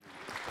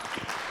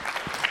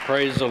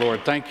Praise the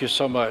Lord. Thank you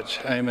so much.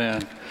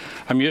 Amen.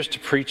 I'm used to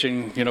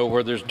preaching,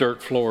 where there's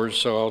dirt floors,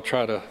 so I'll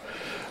try to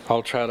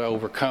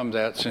overcome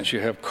that since you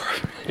have.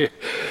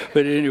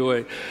 But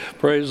anyway,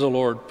 praise the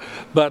Lord.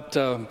 But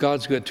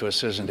God's good to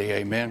us, isn't He?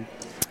 Amen.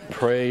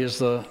 Praise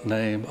the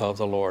name of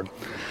the Lord.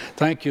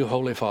 Thank you,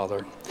 Holy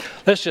Father.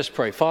 Let's just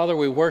pray. Father,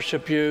 we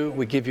worship you.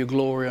 We give you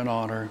glory and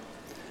honor.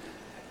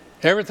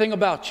 Everything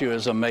about you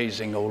is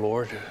amazing, O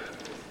Lord.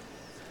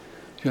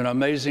 You're an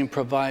amazing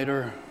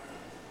provider.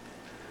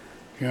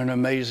 You're an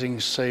amazing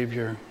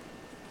Savior.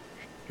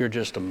 You're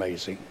just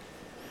amazing.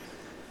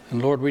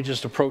 And Lord, we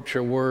just approach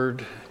your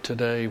word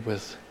today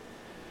with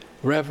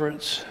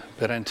reverence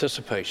but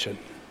anticipation.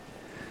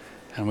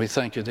 And we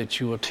thank you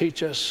that you will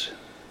teach us,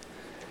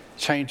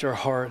 change our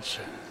hearts,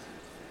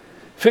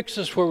 fix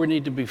us where we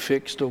need to be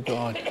fixed, O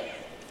God,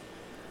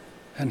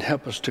 and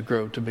help us to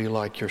grow to be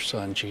like your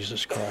Son,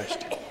 Jesus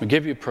Christ. We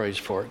give you praise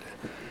for it.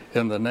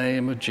 In the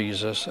name of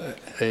Jesus,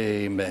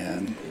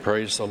 amen.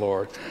 Praise the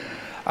Lord.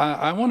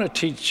 I want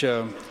to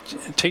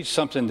teach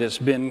something that's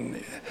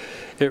been,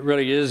 it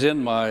really is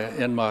in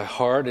my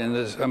heart, and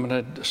I'm in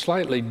a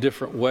slightly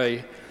different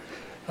way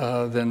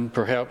than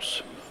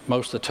perhaps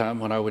most of the time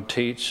when I would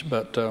teach,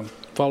 but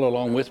follow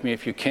along with me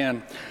if you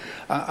can.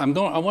 I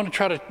want to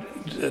try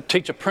to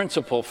teach a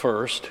principle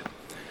first.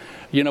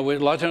 A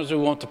lot of times we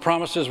want the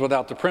promises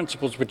without the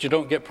principles, but you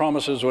don't get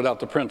promises without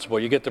the principle.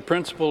 You get the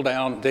principle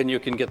down, then you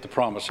can get the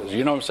promises.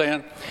 You know what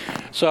I'm saying?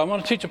 So I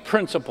want to teach a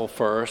principle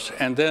first,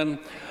 and then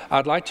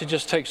I'd like to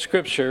just take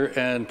Scripture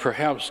and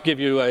perhaps give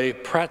you a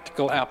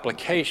practical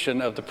application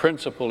of the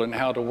principle and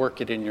how to work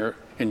it in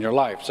your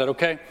life. Is that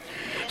okay?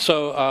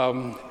 So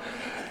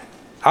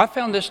I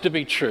found this to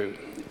be true.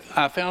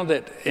 I found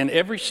that in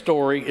every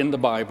story in the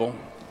Bible,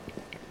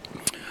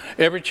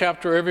 every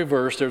chapter, every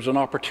verse, there's an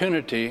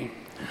opportunity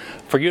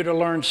for you to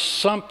learn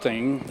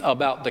something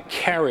about the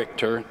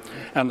character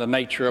and the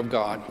nature of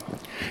God.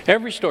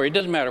 Every story, it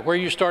doesn't matter where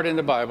you start in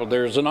the Bible,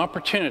 there's an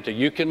opportunity.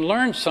 You can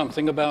learn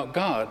something about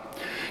God.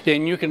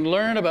 And you can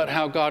learn about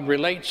how God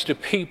relates to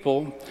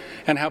people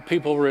and how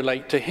people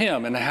relate to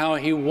Him and how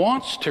He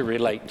wants to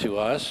relate to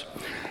us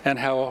and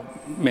how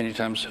many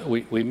times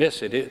we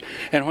miss it.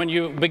 And when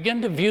you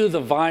begin to view the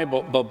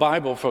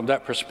Bible from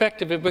that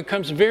perspective, it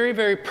becomes very,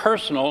 very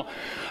personal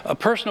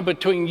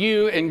between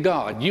you and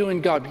God,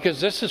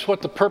 because this is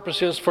what the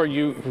purpose is for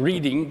you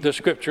reading the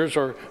Scriptures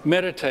or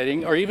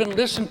meditating or even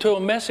listen to a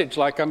message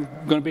like I'm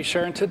going to be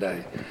sharing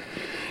today.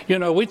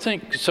 We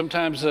think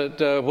sometimes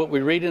that what we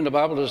read in the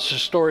Bible is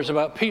stories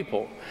about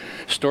people,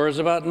 stories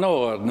about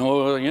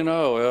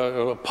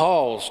Noah,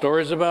 Paul,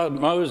 stories about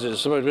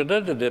Moses, but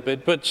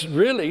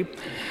really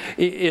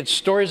it's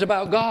stories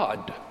about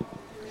God.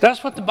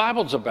 That's what the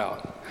Bible's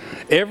about.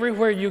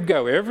 Everywhere you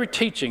go, every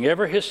teaching,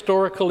 every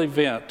historical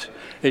event,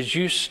 as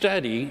you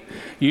study,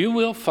 you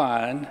will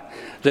find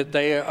that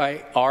they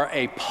are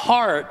a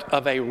part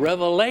of a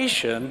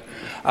revelation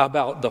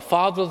about the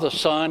Father, the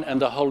Son,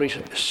 and the Holy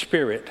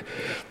Spirit.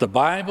 The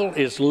Bible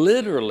is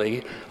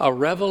literally a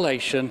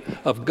revelation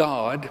of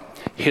God,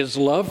 His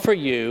love for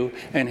you,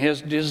 and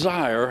His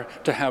desire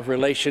to have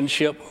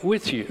relationship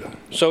with you.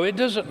 So it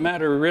doesn't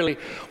matter really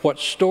what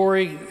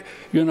story,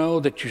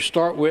 that you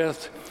start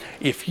with.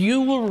 If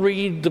you will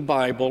read the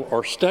Bible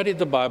or study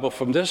the Bible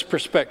from this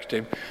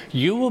perspective,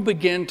 you will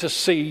begin to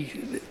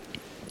see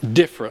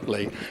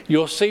differently.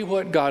 You'll see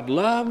what God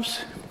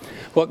loves,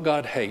 what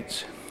God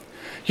hates.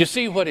 You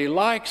see what He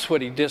likes,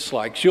 what He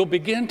dislikes. You'll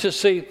begin to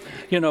see,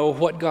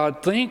 what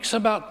God thinks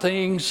about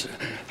things,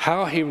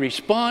 how He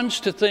responds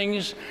to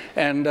things,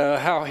 and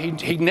how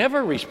He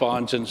never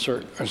responds in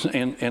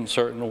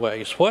certain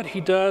ways. What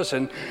He does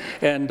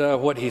and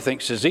what He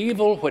thinks is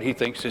evil, what He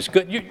thinks is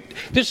good.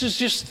 This is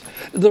just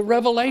the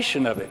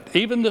revelation of it.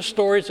 Even the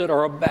stories that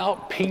are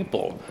about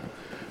people.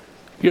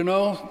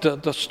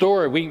 The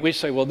story, we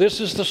say, well,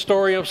 this is the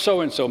story of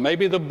so-and-so.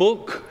 Maybe the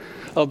book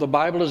of the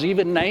Bible is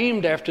even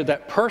named after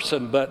that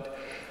person, but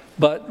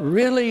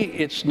really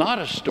it's not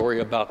a story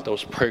about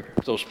those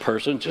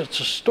persons. It's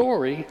a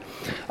story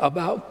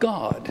about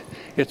God.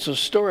 It's a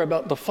story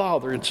about the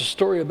Father. It's a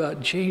story about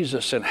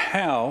Jesus and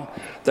how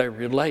they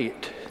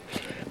relate.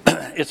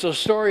 It's a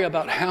story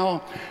about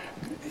how,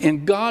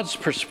 in God's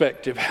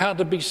perspective, how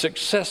to be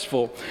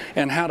successful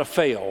and how to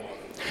fail.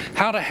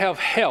 How to have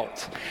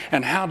health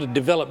and how to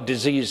develop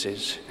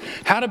diseases.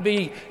 How to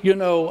be,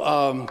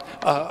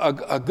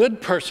 a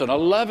good person, a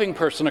loving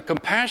person, a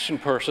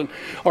compassionate person,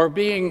 or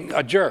being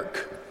a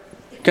jerk.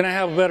 Can I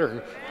have a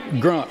better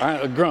grunt?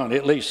 A grunt,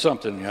 at least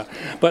something, yeah.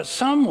 But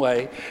some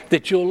way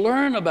that you'll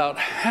learn about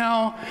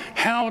how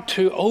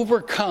to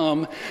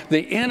overcome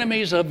the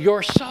enemies of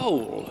your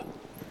soul.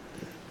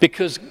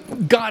 Because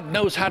God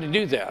knows how to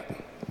do that.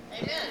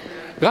 Amen.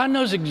 God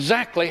knows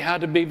exactly how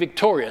to be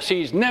victorious.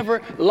 He's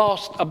never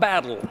lost a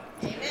battle.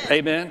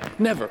 Amen.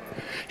 Never.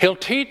 He'll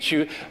teach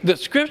you, the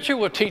Scripture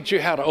will teach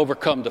you how to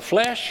overcome the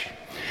flesh.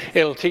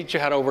 It'll teach you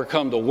how to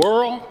overcome the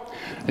world.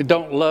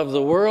 Don't love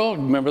the world.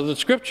 Remember the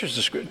scriptures.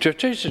 The scripture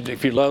teaches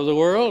if you love the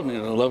world and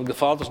the love of the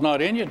Father's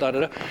not in you,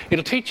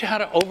 it'll teach you how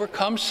to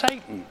overcome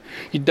Satan.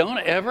 You don't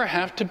ever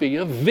have to be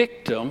a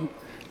victim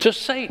to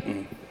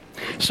Satan.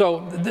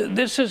 So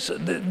this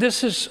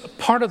is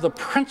part of the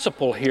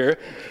principle here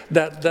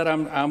that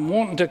I'm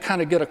wanting to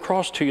kind of get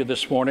across to you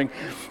this morning,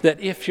 that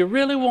if you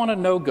really want to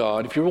know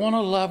God, if you want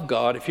to love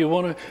God, if you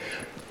want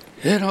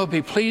to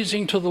be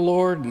pleasing to the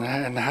Lord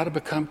and how to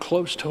become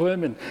close to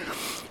Him and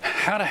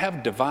how to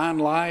have divine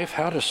life,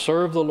 how to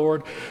serve the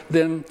Lord,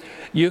 then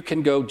you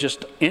can go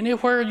just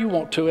anywhere you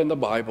want to in the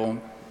Bible.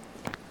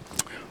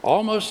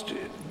 Almost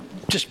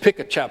just pick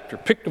a chapter,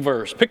 pick the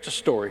verse, pick the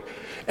story.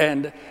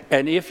 And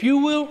if you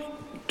will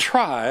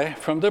try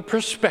from the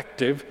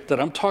perspective that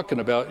I'm talking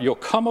about, you'll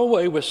come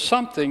away with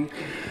something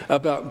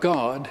about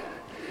God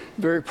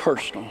very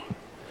personal,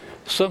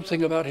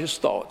 something about His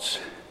thoughts,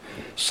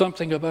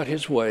 something about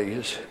His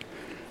ways,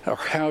 or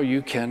how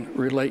you can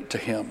relate to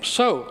Him.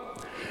 So,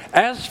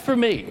 as for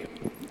me,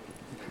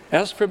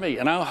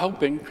 and I'm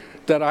hoping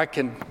that I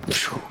can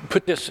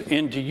put this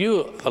into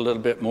you a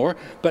little bit more,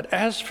 but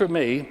as for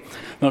me,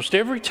 most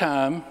every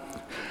time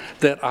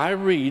that I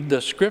read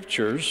the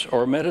scriptures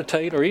or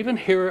meditate or even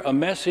hear a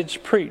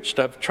message preached,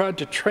 I've tried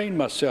to train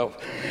myself.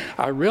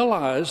 I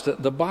realize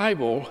that the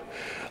Bible,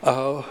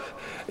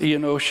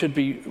 should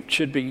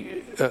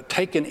be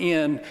taken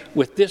in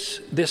with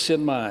this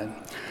in mind.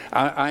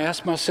 I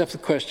ask myself the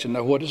question,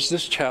 now what is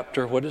this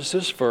chapter? What is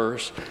this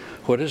verse?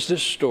 What is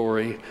this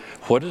story?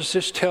 What does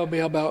this tell me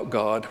about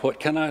God?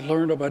 What can I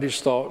learn about His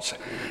thoughts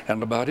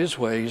and about His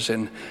ways?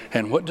 And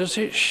what does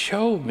it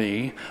show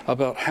me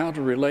about how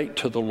to relate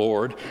to the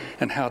Lord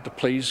and how to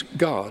please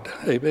God?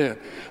 Amen.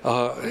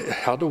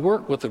 How to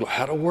work with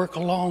how to work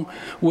along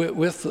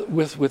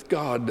with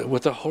God,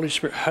 with the Holy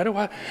Spirit. How do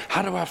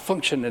I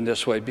function in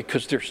this way?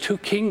 Because there's two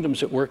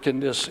kingdoms at work in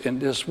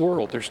this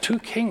world. There's two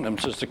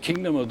kingdoms. There's the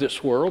kingdom of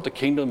this world, the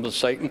kingdom of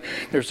Satan.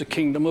 There's the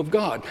kingdom of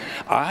God.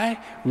 I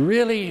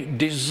really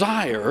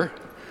desire,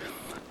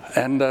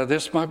 and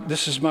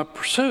this is my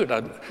pursuit.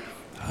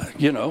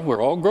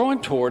 We're all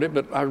growing toward it,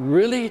 but I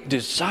really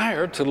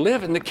desire to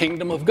live in the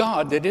kingdom of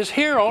God that is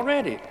here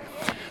already.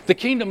 The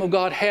kingdom of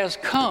God has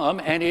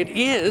come, and it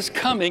is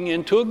coming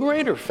into a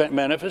greater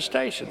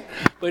manifestation.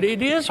 But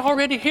it is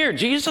already here.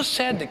 Jesus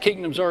said the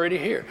kingdom's already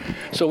here.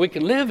 So we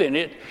can live in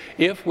it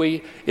if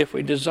we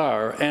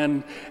desire.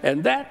 And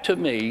that to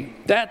me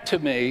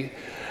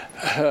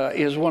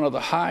is one of the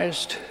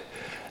highest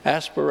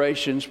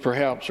aspirations,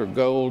 perhaps, or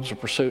goals or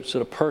pursuits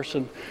that a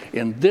person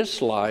in this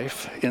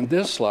life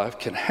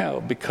can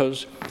have,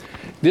 because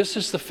this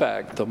is the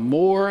fact: the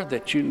more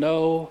that you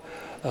know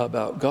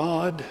about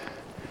God,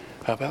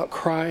 about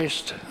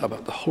Christ,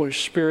 about the Holy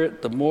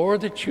Spirit, the more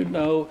that you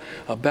know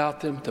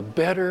about them, the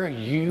better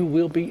you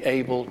will be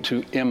able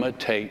to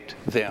imitate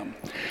them.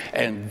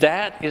 And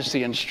that is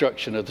the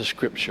instruction of the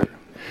Scripture,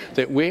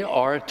 that we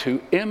are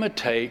to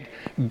imitate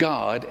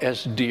God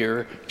as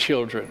dear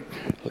children.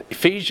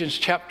 Ephesians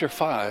chapter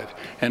 5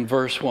 and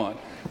verse 1.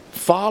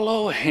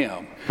 Follow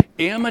Him.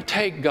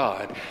 Imitate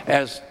God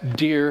as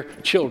dear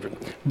children.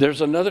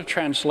 There's another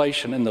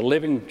translation in the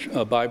Living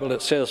Bible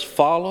that says,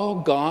 follow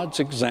God's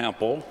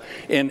example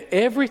in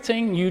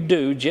everything you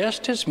do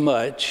just as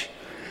much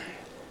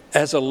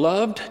as a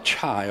loved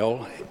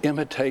child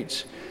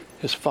imitates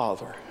his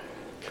father.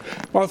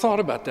 Well, I thought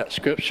about that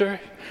scripture,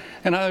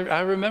 and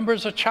I remember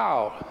as a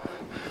child,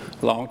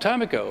 a long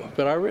time ago,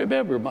 but I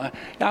remember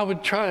I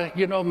would try,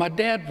 my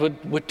dad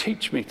would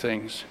teach me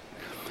things.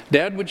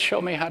 Dad would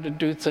show me how to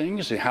do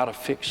things and how to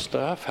fix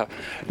stuff.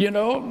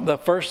 The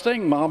first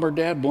thing Mom or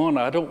Dad won,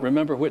 I don't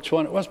remember which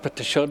one it was, but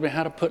they showed me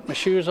how to put my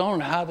shoes on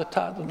and how to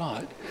tie the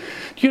knot.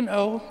 You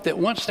know that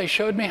once they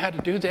showed me how to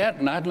do that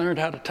and I'd learned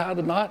how to tie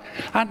the knot,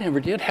 I never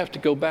did have to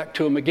go back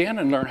to them again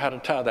and learn how to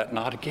tie that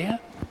knot again.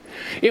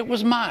 It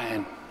was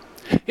mine.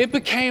 It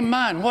became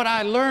mine. What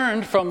I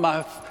learned from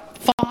my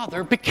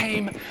father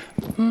became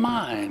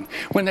mine.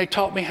 When they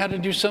taught me how to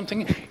do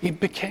something,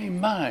 it became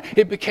mine.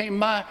 It became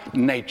my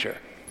nature.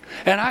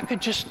 And I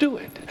could just do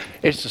it.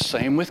 It's the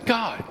same with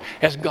God.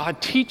 As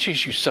God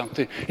teaches you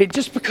something, it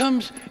just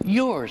becomes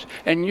yours.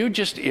 And you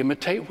just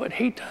imitate what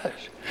He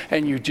does.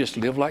 And you just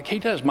live like He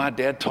does. My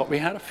dad taught me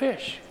how to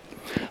fish.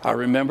 I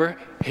remember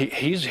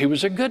he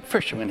was a good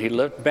fisherman. He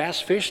loved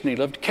bass fish and he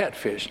loved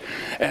catfish.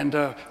 And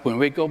when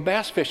we go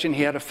bass fishing,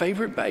 he had a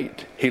favorite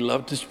bait. He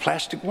loved his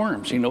plastic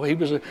worms.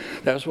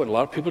 That was what a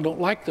lot of people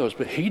don't like those,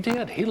 but he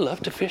did. He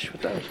loved to fish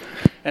with those.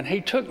 And he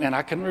took me, and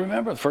I can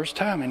remember the first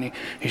time, and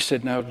he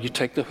said, now you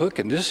take the hook,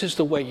 and this is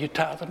the way you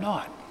tie the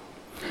knot.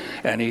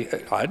 And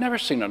I'd never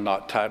seen a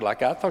knot tied like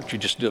that. I thought you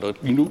just did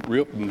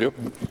rip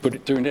and put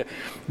it through there.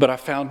 But I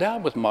found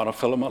out with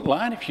monofilament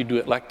line, if you do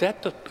it like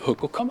that, the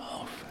hook will come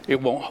off. It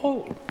won't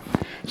hold.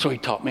 So he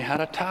taught me how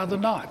to tie the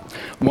knot.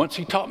 Once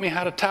he taught me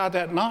how to tie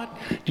that knot,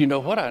 do you know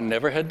what? I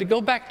never had to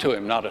go back to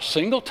him, not a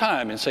single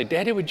time, and say,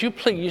 Daddy, would you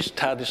please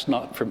tie this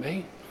knot for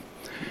me?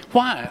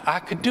 Why? I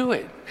could do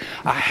it.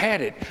 I had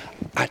it.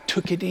 I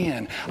took it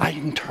in. I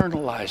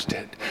internalized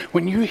it.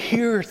 when you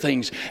hear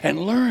things and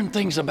learn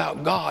things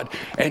about God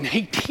and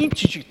He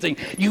teaches you things,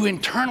 you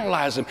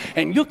internalize them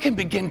and you can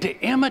begin to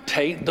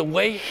imitate the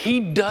way He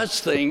does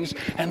things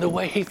and the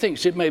way He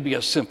thinks. It may be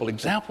a simple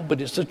example,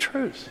 but it's the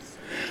truth.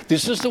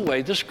 This is the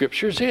way the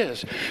Scriptures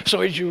is.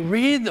 So as you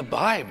read the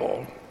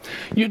Bible,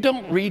 you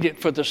don't read it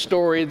for the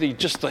story,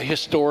 just the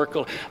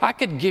historical. I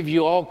could give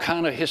you all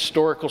kind of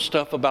historical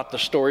stuff about the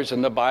stories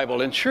in the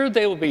Bible, and sure,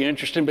 they will be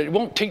interesting, but it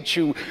won't teach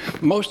you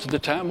most of the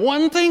time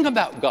one thing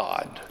about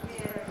God.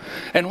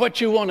 And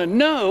what you want to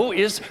know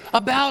is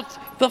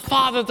about the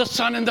Father, the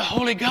Son, and the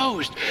Holy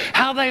Ghost.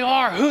 How they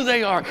are, who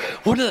they are.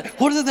 What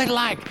do they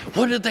like?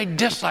 What do they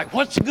dislike?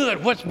 What's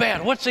good? What's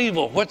bad? What's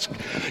evil?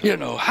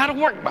 How to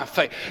work by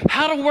faith.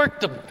 How to work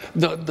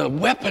the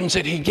weapons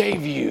that He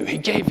gave you. He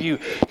gave you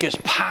His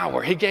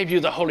power. He gave you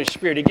the Holy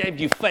Spirit. He gave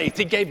you faith.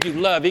 He gave you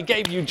love. He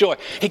gave you joy.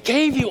 He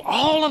gave you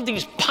all of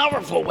these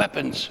powerful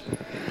weapons.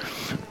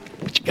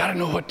 But you got to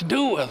know what to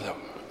do with them.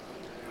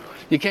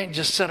 You can't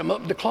just set them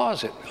up in the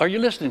closet. Are you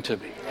listening to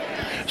me?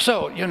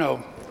 So,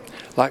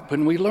 like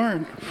when we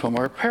learn from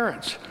our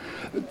parents,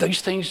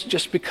 these things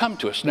just become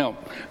to us. Now,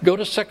 go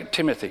to 2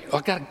 Timothy.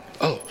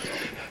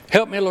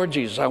 Help me, Lord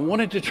Jesus. I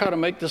wanted to try to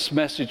make this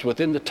message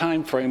within the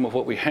time frame of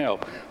what we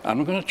have.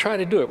 I'm going to try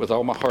to do it with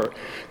all my heart.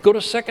 Go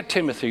to 2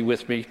 Timothy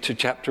with me to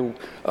chapter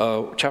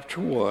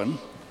 1,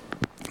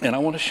 and I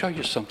want to show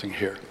you something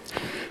here.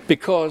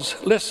 Because,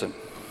 listen,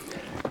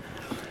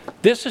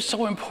 this is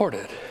so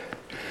important.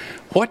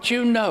 What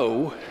you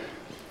know,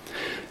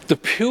 the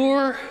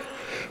pure,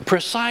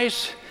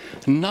 precise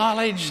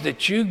knowledge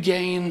that you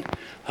gain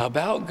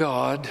about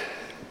God,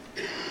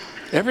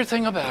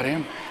 everything about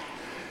Him,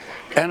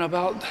 and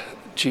about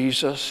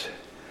Jesus,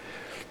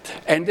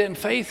 and then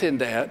faith in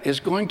that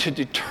is going to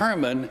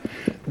determine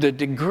the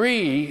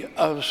degree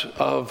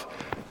of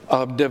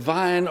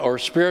divine or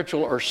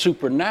spiritual or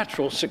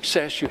supernatural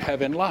success you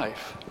have in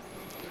life.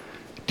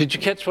 Did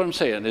you catch what I'm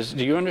saying?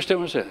 Do you understand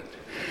what I'm saying?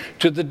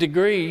 To the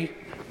degree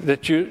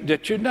that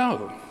you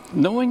know.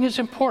 Knowing is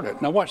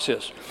important. Now watch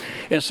this.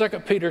 In 2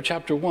 Peter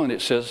chapter 1,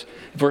 it says,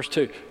 verse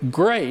 2,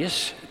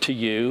 grace to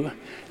you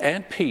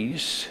and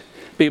peace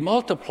be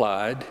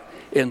multiplied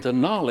in the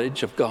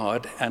knowledge of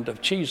God and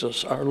of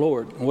Jesus our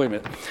Lord. Wait a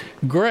minute.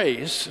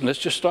 Grace, and let's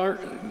just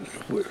start.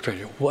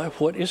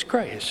 What is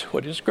grace?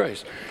 What is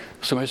grace?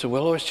 Somebody said,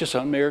 well, it's just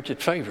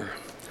unmerited favor.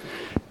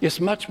 It's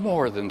much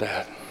more than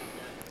that.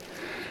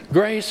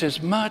 Grace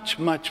is much,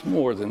 much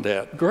more than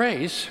that.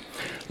 Grace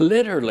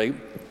literally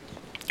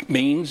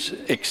means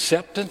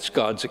acceptance.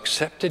 God's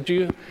accepted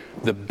you,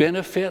 the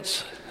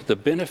benefits, the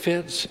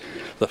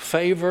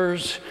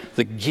favors,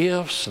 the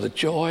gifts, the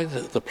joy,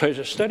 the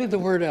pleasure. Study the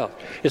word out.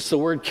 It's the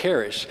word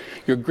charis,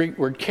 your Greek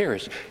word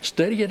charis.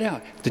 Study it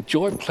out. The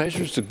joy,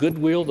 pleasures, the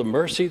goodwill, the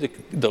mercy,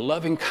 the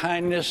loving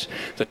kindness,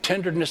 the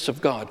tenderness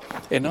of God.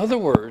 In other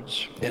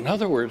words,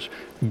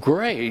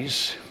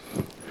 grace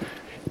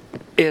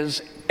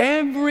is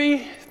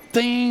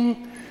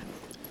everything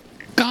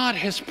God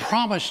has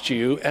promised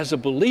you as a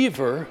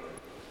believer.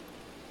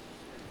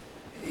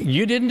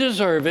 You didn't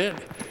deserve it.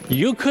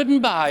 You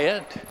couldn't buy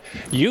it.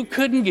 You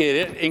couldn't get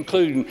it,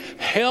 including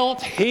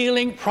health,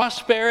 healing,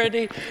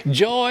 prosperity,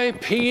 joy,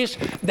 peace.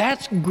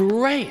 That's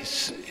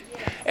grace.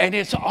 And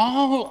it's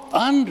all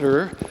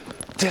under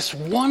this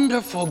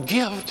wonderful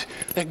gift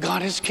that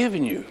God has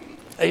given you.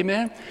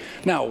 Amen?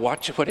 Now,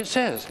 watch what it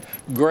says.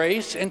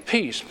 Grace and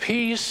peace.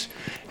 Peace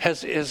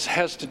has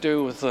to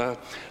do with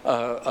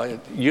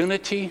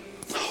unity,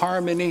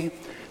 harmony,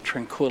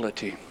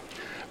 tranquility.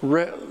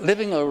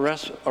 Living a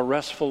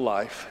restful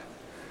life.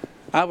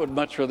 I would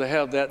much rather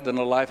have that than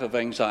a life of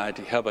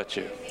anxiety. How about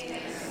you?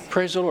 Yes.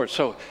 Praise the Lord.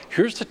 So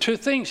here's the two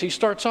things he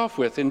starts off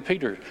with in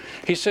Peter.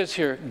 He says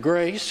here,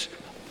 grace,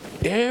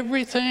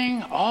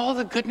 everything, all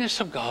the goodness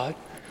of God,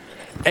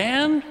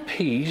 and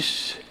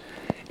peace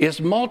is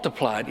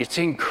multiplied. It's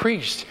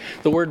increased.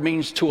 The word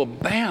means to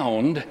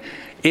abound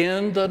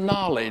in the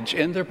knowledge,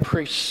 in the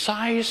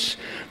precise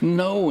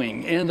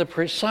knowing, in the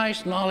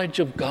precise knowledge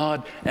of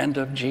God and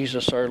of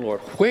Jesus our Lord.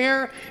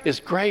 Where is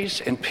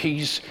grace and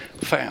peace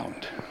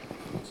found?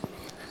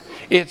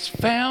 It's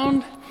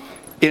found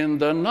in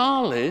the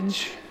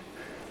knowledge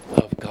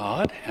of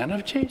God and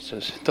of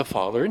Jesus, the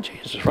Father and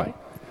Jesus, right?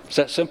 Is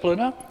that simple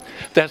enough?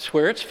 That's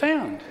where it's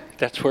found.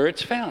 That's where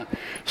it's found.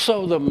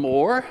 So the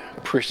more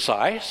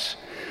precise,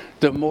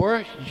 the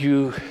more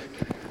you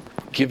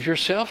give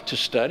yourself to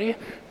study,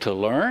 to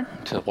learn,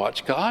 to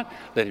watch God,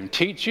 let Him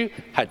teach you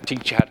how to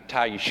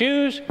tie your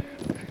shoes,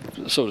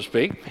 so to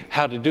speak,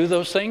 how to do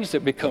those things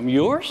that become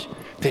yours,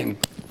 then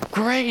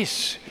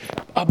grace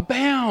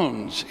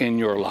abounds in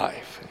your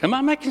life. Am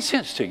I making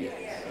sense to you?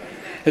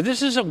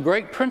 This is a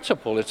great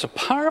principle. It's a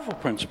powerful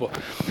principle.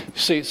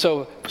 See,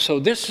 so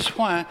this is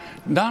why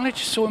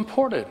knowledge is so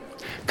important.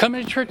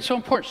 Coming to church is so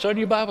important. Study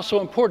your Bible is so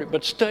important,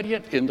 but study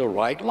it in the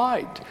right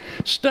light.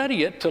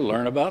 Study it to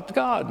learn about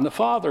God and the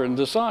Father and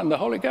the Son and the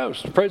Holy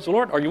Ghost. Praise the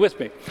Lord. Are you with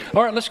me?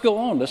 All right, let's go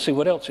on. Let's see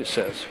what else it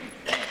says.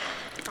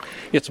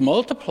 It's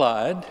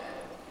multiplied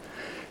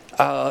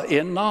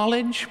in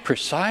knowledge,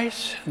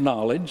 precise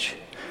knowledge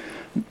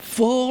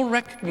full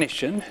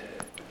recognition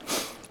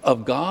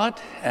of God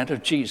and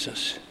of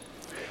Jesus.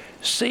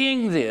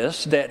 Seeing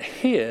this, that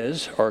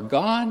his or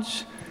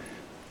God's,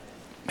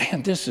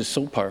 man, this is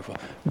so powerful.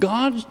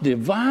 God's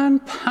divine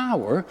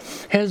power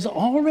has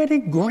already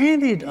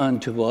granted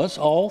unto us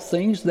all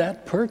things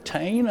that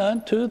pertain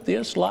unto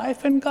this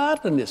life and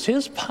godliness.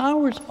 His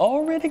power is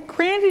already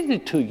granted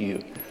it to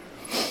you.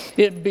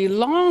 It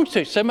belongs to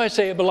you. Somebody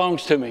say, it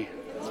belongs to me.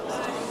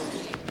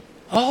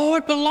 Oh,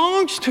 it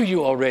belongs to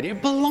you already.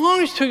 It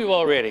belongs to you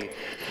already.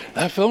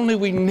 If only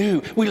we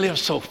knew. We live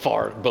so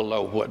far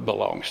below what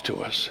belongs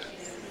to us.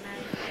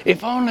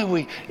 If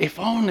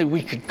only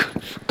we could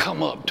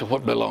come up to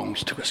what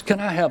belongs to us. Can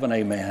I have an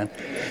amen?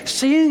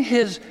 Seeing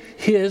his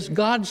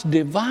God's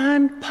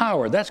divine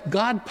power, that's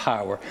God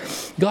power,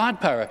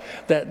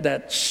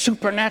 that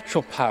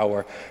supernatural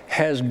power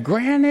has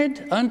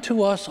granted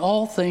unto us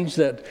all things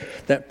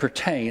that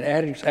pertain.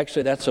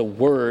 Actually, that's a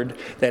word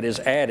that is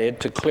added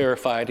to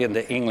clarify it in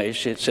the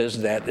English. It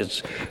says that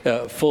it's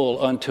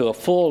full unto a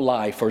full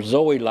life, or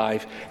Zoe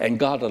life, and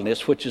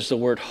godliness, which is the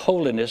word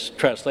holiness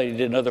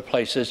translated in other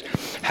places.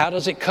 How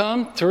does it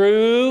come?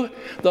 Through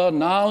the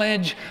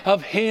knowledge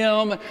of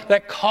him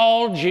that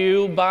called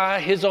you by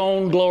his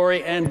own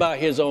glory and by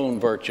his own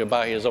virtue,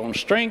 by his own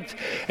strength,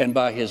 and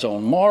by his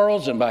own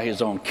morals, and by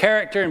his own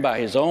character, and by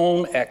his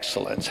own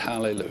excellence.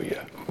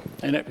 Hallelujah.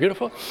 Isn't that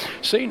beautiful?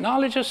 See,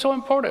 knowledge is so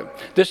important.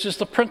 This is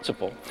the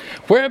principle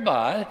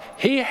whereby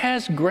he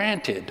has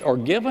granted or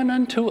given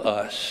unto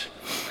us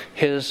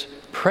his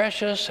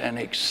precious and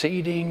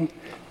exceeding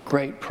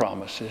great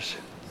promises.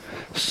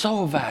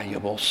 So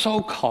valuable,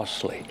 so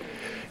costly.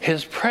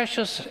 His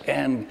precious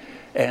and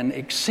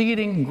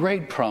exceeding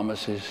great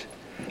promises,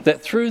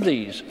 that through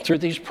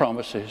these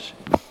promises,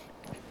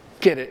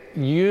 get it,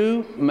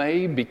 you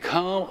may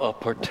become a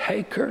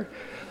partaker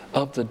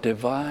of the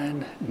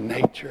divine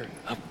nature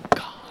of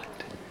God.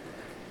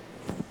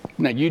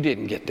 Now, you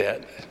didn't get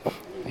that.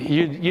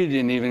 You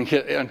didn't even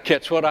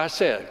catch what I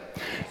said.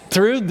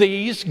 Through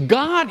these,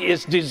 God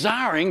is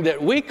desiring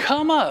that we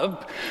come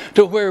up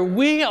to where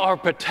we are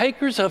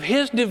partakers of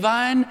his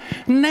divine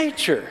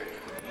nature.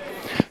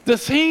 The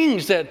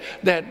things that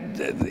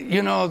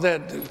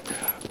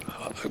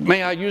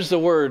may I use the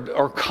word,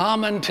 are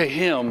common to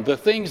him, the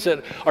things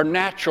that are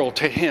natural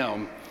to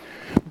him,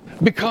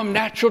 become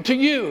natural to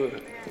you.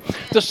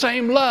 The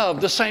same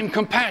love, the same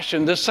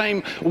compassion, the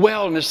same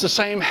wellness, the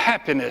same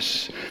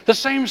happiness, the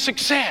same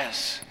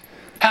success.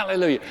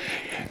 Hallelujah.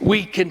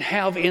 We can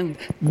have in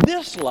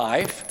this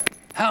life,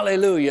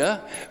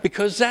 hallelujah,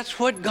 because that's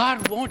what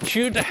God wants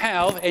you to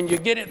have, and you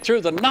get it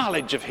through the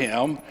knowledge of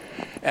him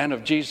and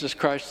of Jesus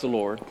Christ the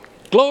Lord.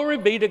 Glory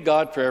be to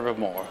God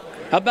forevermore.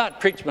 How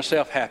about preach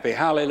myself happy?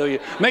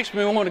 Hallelujah. Makes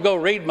me want to go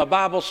read my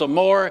Bible some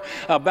more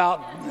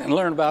and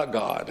learn about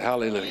God.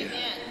 Hallelujah.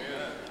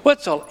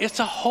 Well,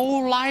 it's a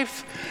whole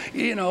life,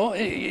 you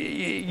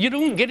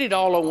don't get it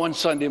all on one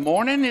Sunday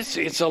morning.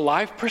 It's a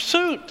life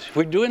pursuit.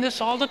 We're doing this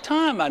all the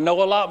time. I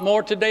know a lot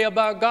more today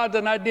about God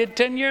than I did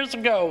 10 years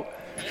ago.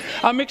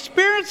 I'm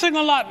experiencing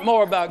a lot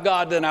more about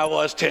God than I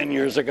was 10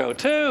 years ago,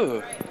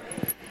 too.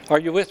 Are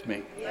you with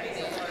me?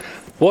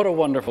 What a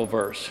wonderful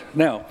verse.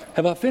 Now,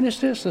 have I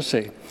finished this? Let's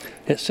see.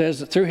 It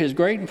says that through his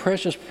great and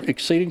precious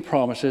exceeding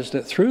promises,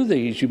 that through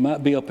these you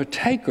might be a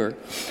partaker,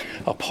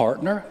 a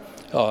partner,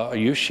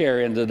 you share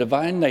in the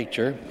divine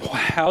nature.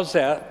 How's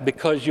that?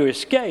 Because you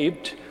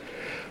escaped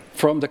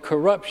from the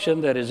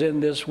corruption that is in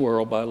this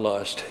world by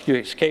lust. You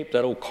escaped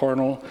that old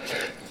carnal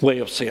way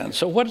of sin.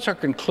 So what is our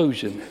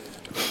conclusion?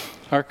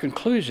 Our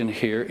conclusion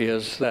here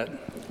is that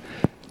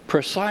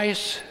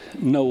precise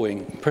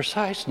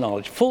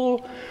knowledge,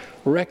 full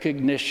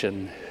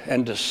recognition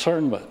and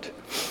discernment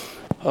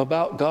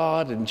about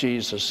God and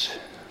Jesus,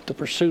 the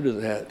pursuit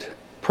of that,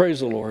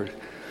 praise the Lord,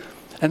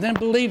 and then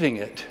believing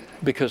it,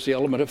 because the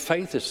element of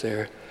faith is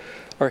there,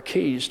 are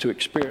keys to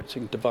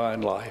experiencing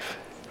divine life.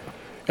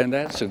 And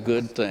that's a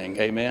good thing,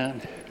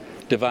 amen?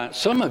 Divine.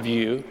 Some of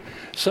you,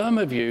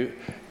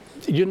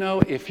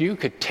 if you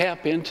could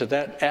tap into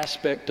that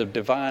aspect of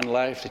divine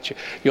life,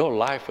 your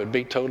life would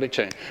be totally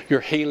changed. Your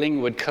healing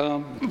would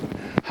come.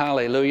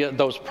 Hallelujah.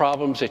 Those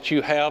problems that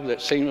you have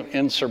that seem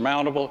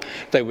insurmountable,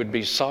 they would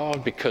be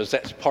solved, because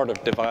that's part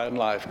of divine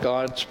life.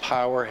 God's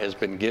power has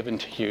been given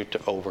to you to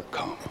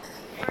overcome.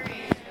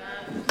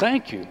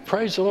 Thank you.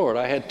 Praise the Lord.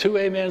 I had 2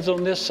 amens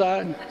on this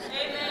side. Amen.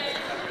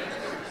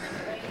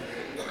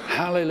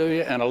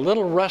 Hallelujah. And a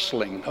little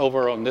rustling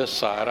over on this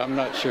side. I'm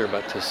not sure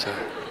about this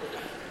side.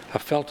 I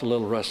felt a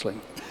little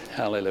rustling.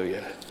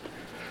 Hallelujah.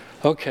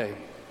 Okay.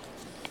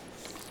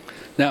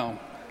 Now,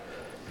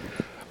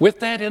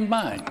 with that in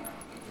mind,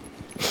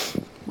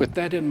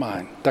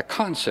 the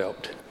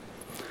concept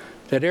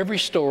that every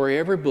story,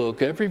 every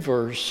book, every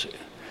verse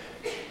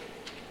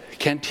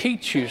can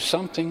teach you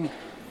something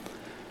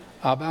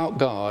about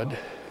God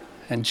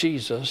and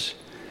Jesus,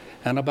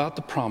 and about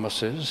the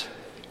promises,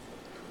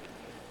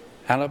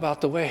 and about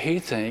the way he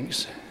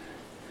thinks,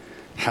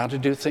 how to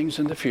do things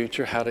in the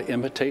future, how to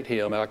imitate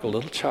him like a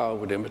little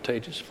child would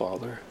imitate his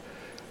father.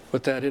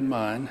 With that in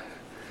mind,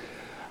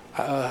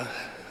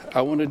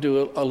 I want to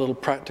do a little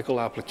practical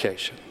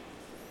application.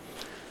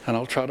 And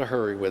I'll try to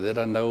hurry with it.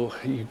 I know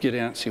you get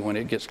antsy when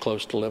it gets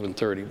close to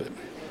 11:30, but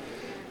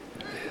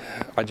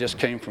I just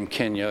came from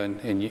Kenya,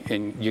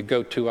 and you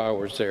go 2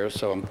 hours there,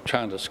 so I'm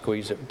trying to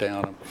squeeze it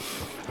down.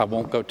 I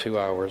won't go 2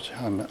 hours,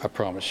 I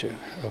promise you.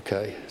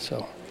 Okay,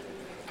 so,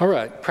 all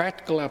right,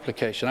 practical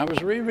application. I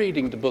was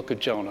rereading the book of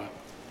Jonah.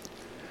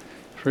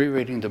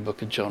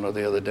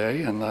 The other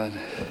day, and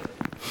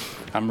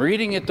I'm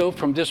reading it, though,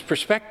 from this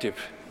perspective.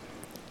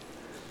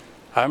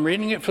 I'm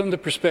reading it from the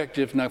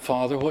perspective, now,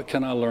 Father, what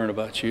can I learn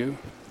about you?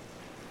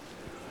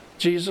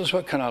 Jesus,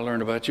 what can I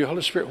learn about you?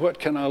 Holy Spirit, what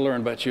can I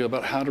learn about you,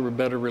 about how to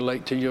better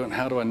relate to you, and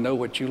how do I know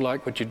what you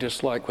like, what you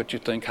dislike, what you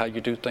think, how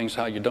you do things,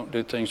 how you don't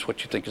do things,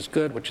 what you think is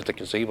good, what you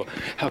think is evil?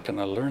 How can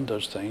I learn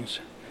those things?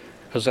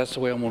 Because that's the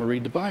way I want to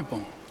read the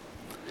Bible.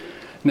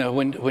 Now,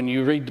 when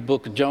you read the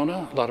book of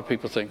Jonah, a lot of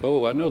people think,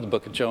 oh, I know the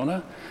book of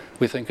Jonah.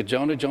 We think of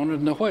Jonah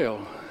and the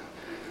whale,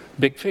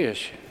 big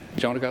fish.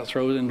 Jonah got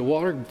thrown in the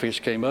water, the fish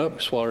came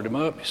up, swallowed him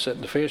up, he sat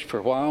in the fish for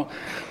a while,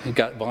 he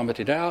got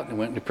vomited out and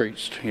went and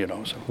preached,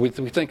 So we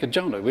think of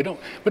Jonah. We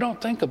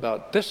don't think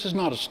about, this is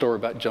not a story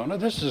about Jonah,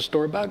 this is a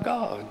story about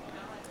God.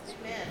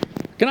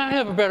 Can I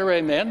have a better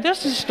amen?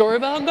 This is a story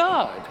about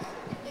God.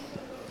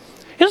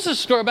 This is a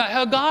story about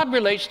how God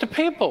relates to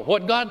people,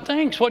 what God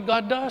thinks, what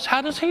God does,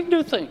 how does he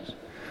do things.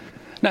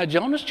 Now,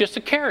 Jonah's just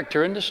a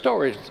character in the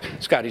story.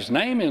 It's got his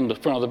name in the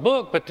front of the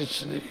book, but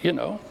it's,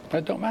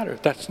 that don't matter.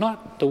 That's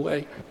not the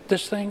way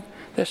this in.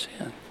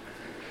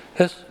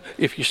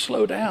 If you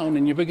slow down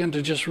and you begin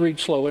to just read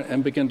slow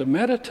and begin to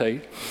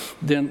meditate,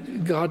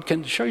 then God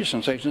can show you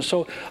some things. And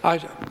so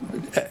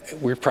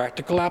we're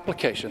practical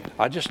application.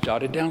 I just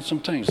jotted down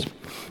some things.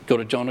 Go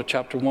to Jonah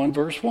chapter 1,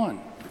 verse 1.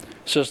 It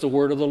says, the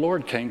word of the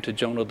Lord came to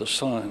Jonah the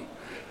son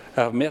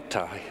of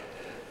Amittai.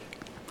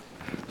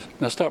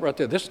 Now stop right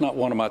there. This is not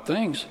one of my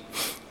things,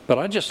 but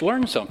I just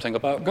learned something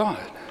about God.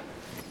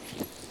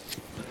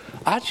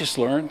 I just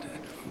learned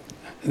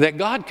that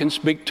God can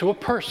speak to a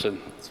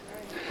person,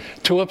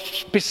 to a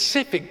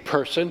specific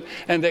person,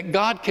 and that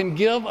God can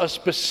give a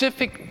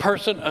specific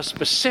person a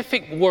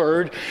specific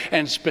word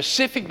and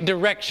specific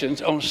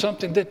directions on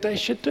something that they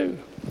should do.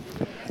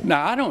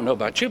 Now, I don't know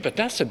about you, but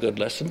that's a good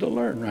lesson to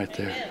learn right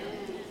there.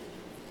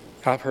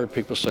 I've heard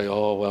people say,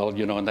 oh, well,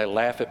 and they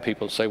laugh at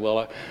people and say,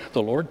 well,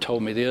 the Lord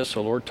told me this, the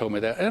Lord told me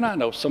that. And I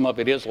know some of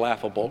it is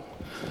laughable.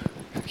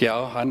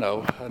 Yeah, I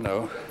know.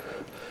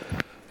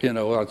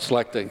 It's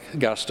like the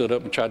guy stood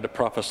up and tried to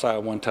prophesy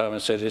one time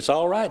and said, it's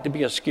all right to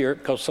be a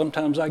scared because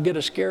sometimes I get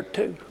a scared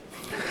too.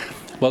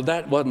 Well,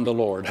 that wasn't the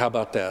Lord. How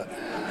about that?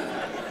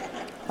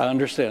 I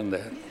understand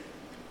that.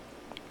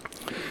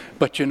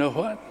 But you know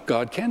what?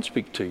 God can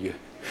speak to you.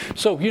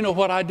 So you know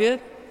what I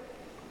did?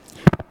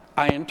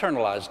 I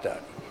internalized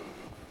that.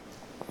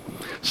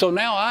 So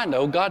now I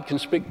know God can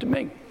speak to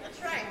me.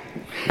 That's right.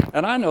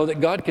 And I know that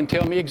God can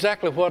tell me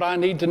exactly what I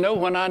need to know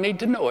when I need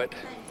to know it.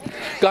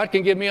 God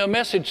can give me a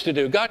message to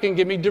do. God can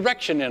give me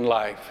direction in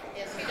life.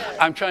 Yes, he does.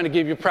 I'm trying to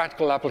give you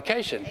practical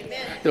application.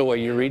 Amen. The way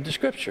you read the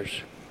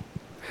scriptures.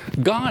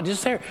 God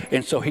is there.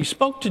 And so he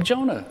spoke to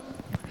Jonah.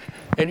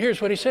 And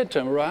here's what he said to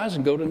him. Arise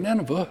and go to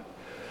Nineveh,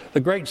 the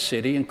great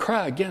city, and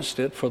cry against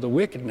it, for the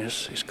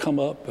wickedness has come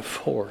up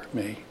before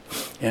me.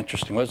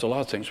 Interesting. Well, there's a lot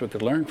of things we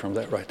could learn from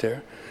that right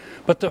there.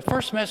 But the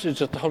first message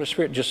that the Holy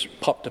Spirit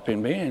just popped up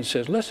in me and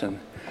says,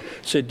 listen,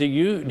 said, do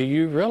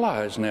you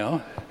realize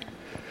now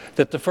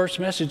that the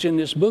first message in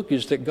this book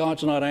is that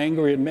God's not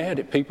angry and mad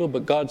at people,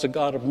 but God's a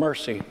God of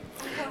mercy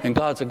and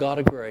God's a God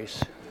of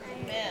grace.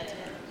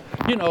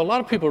 Amen. A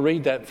lot of people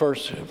read that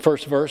first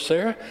verse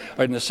there,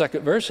 or in the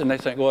second verse, and they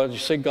think, well, you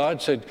see,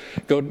 God said,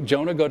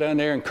 Jonah, go down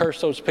there and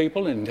curse those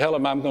people and tell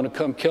them I'm going to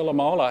come kill them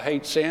all. I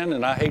hate sin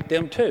and I hate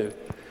them too.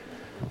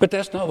 But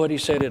that's not what he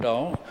said at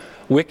all.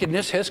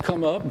 Wickedness has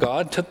come up.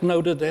 God took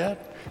note of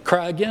that.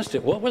 Cry against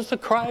it. What was the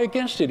cry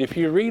against it? If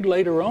you read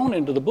later on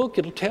into the book,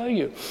 it'll tell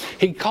you.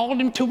 He called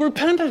him to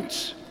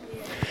repentance.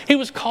 He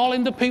was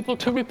calling the people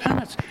to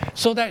repentance.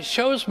 So that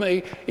shows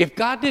me if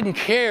God didn't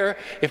care,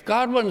 if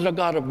God wasn't a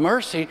God of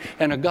mercy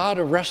and a God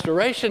of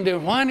restoration,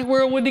 then why in the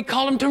world would he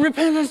call them to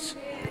repentance?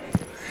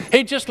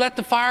 He'd just let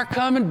the fire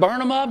come and burn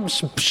them up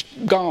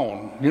and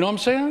gone. You know what I'm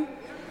saying?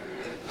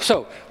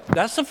 So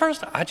that's the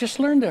first. I just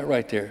learned that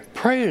right there.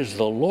 Praise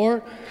the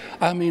Lord.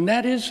 I mean,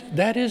 that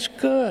is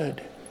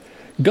good.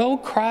 Go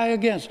cry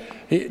against.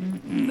 He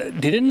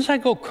didn't say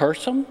go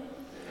curse them.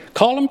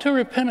 Call them to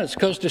repentance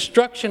because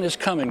destruction is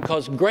coming,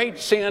 because great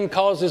sin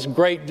causes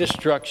great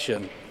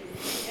destruction.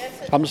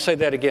 I'm going to say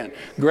that again.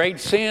 Great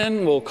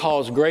sin will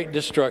cause great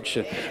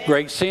destruction.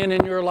 Great sin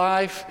in your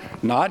life,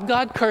 not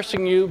God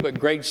cursing you, but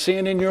great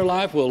sin in your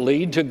life will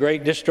lead to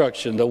great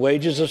destruction. The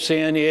wages of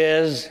sin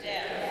is...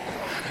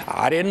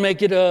 I didn't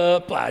make it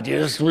up. I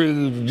just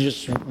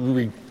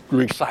recited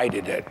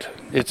it.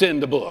 It's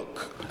in the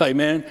book.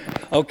 Amen?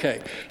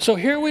 Okay. So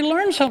here we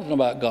learn something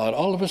about God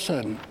all of a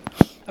sudden.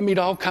 I meet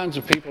all kinds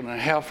of people, and I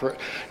have for,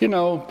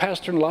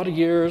 pastoring a lot of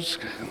years,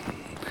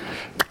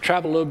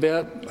 travel a little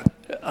bit.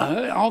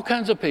 all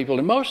kinds of people.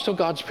 And most of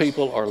God's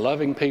people are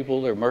loving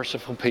people, they're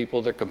merciful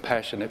people, they're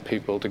compassionate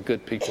people, they're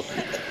good people.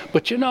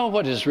 But you know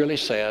what is really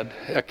sad?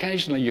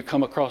 Occasionally you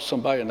come across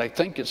somebody and they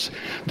think it's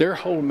their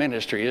whole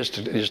ministry is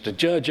to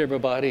judge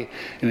everybody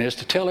and is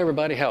to tell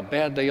everybody how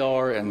bad they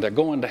are and they're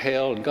going to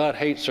hell and God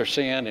hates their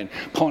sin and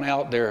point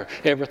out their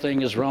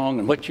everything is wrong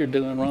and what you're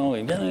doing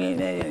wrong.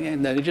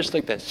 And they just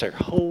think that's their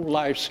whole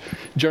life's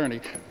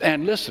journey.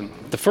 And listen,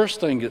 the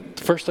first thing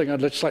I'd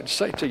just like to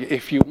say to you,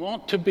 if you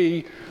want to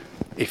be,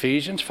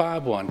 Ephesians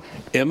 5:1,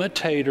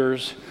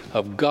 imitators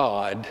of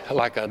God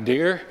like a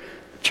dear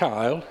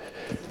child,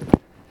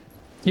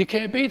 you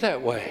can't be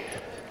that way.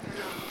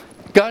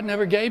 God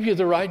never gave you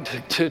the right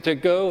to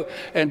go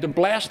and to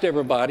blast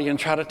everybody and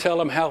try to tell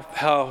them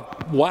how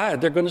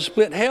wide they're going to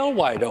split hell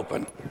wide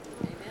open.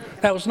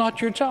 That was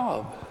not your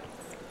job.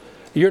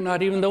 You're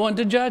not even the one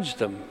to judge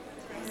them.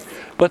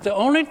 But the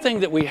only thing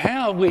that we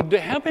have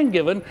been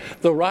given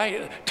the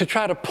right to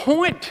try to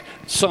point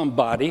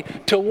somebody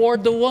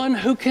toward the one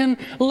who can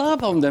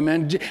love on them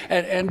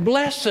and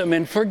bless them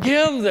and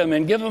forgive them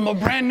and give them a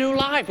brand new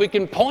life. We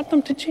can point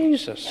them to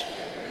Jesus.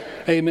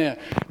 Amen.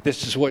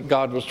 This is what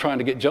God was trying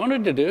to get Jonah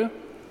to do.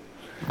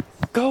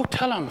 Go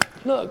tell him,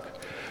 look,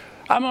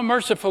 I'm a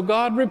merciful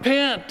God,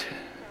 repent.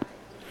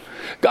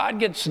 God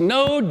gets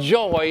no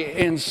joy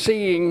in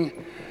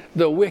seeing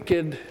the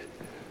wicked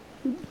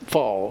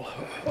fall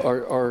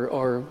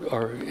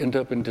or end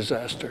up in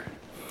disaster.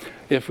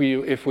 If we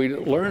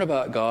learn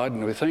about God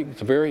and we think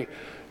the very,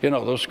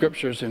 those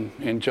scriptures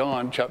in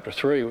John chapter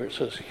 3 where it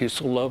says he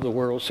so loved the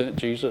world, sent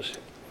Jesus.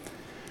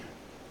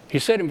 He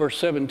said in verse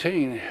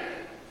 17,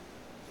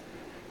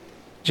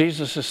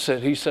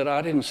 he said,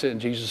 I didn't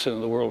send Jesus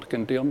into the world to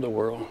condemn the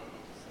world.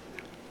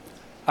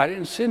 I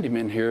didn't send him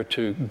in here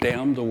to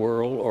damn the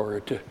world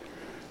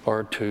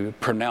or to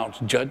pronounce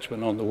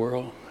judgment on the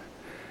world.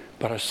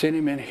 But I sent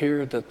him in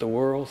here that the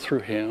world through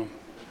him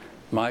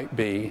might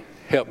be,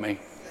 help me,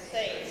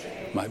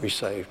 might be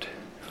saved.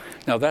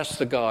 Now that's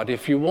the God.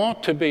 If you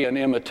want to be an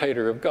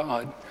imitator of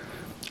God,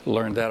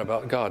 learn that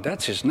about God.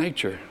 That's his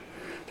nature.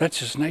 That's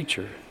his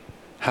nature.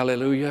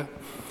 Hallelujah.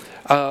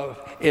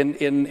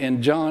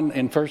 In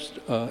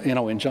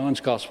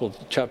John's Gospel,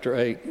 chapter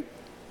 8,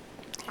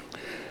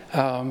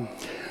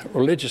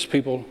 religious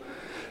people,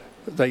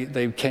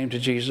 they came to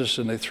Jesus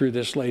and they threw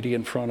this lady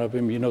in front of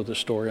him. You know the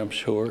story, I'm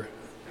sure.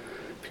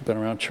 If you've been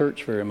around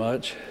church very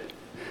much.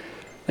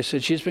 They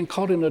said, she's been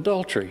caught in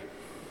adultery.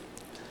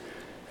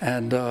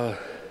 And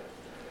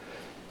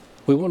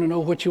we want to know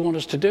what you want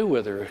us to do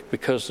with her,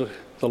 because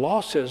the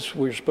law says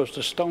we're supposed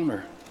to stone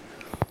her.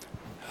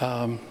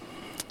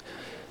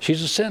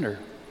 She's a sinner.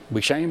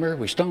 We shame her,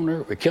 we stone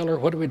her, we kill her.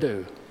 What do we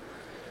do?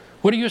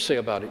 What do you say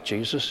about it,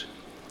 Jesus?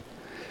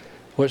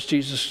 What's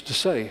Jesus to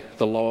say?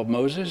 The law of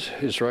Moses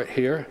is right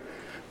here.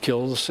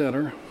 Kill the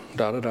sinner,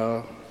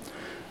 da-da-da.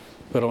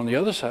 But on the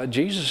other side,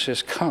 Jesus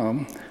has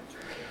come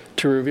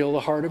to reveal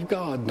the heart of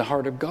God. And the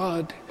heart of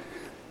God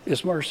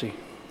is mercy.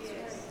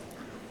 Yes.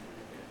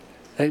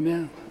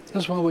 Amen.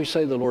 That's why we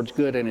say the Lord's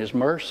good and his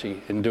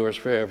mercy endures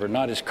forever,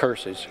 not his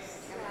curses.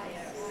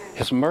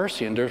 His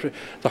mercy endures.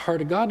 The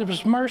heart of God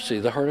is mercy.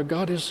 The heart of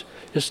God is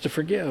to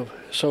forgive.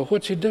 So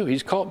what's he do?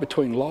 He's caught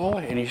between law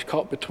and he's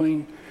caught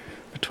between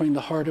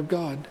the heart of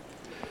God.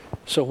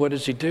 So what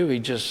does he do? He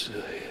just,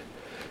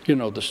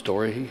 the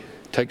story. He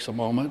takes a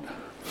moment,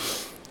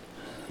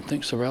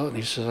 thinks about it, and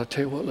he says, I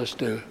tell you what, let's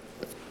do.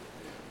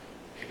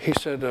 He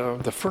said,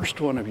 the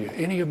first one of you,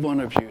 any one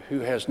of you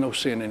who has no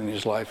sin in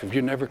his life, if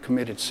you never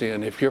committed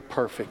sin, if you're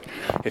perfect,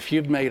 if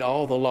you've made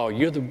all the law,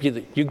 you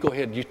go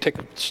ahead, you take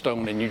a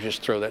stone and you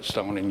just throw that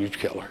stone and you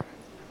kill her.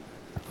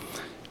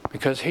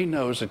 Because he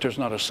knows that there's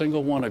not a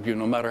single one of you,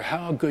 no matter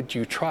how good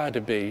you try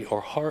to be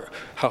or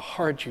how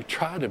hard you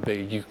try to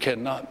be, you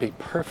cannot be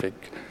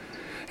perfect.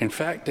 In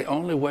fact, the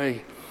only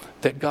way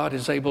that God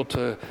is able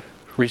to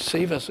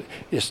receive us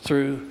is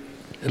through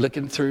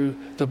looking through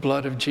the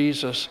blood of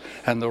Jesus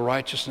and the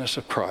righteousness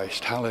of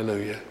Christ.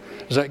 Hallelujah.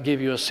 Does that give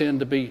you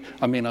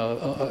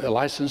a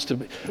license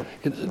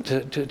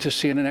to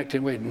sin and act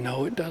in a way?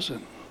 No, it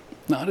doesn't.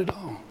 Not at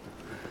all.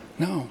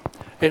 No.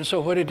 And so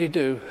what did he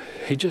do?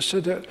 He just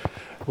said that,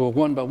 well,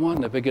 one by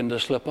one, they began to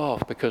slip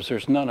off because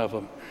there's none of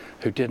them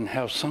who didn't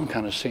have some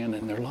kind of sin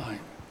in their life.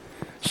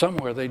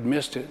 Somewhere they'd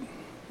missed it.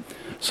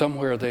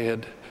 Somewhere they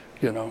had,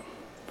 And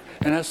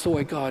that's the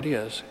way God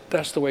is.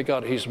 That's the way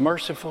God, he's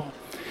merciful.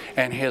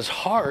 And his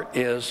heart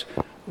is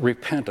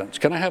repentance.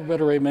 Can I have a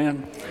better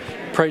amen?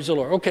 Praise the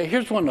Lord. Okay,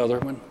 here's one other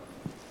one.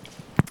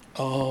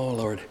 Oh,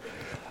 Lord.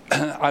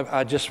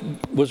 I just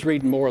was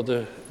reading more of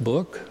the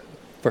book,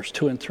 verse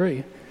 2 and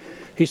 3.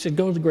 He said,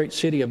 go to the great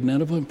city of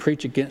Nineveh and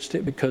preach against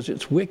it because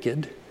it's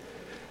wicked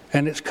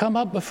and it's come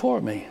up before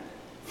me.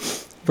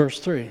 Verse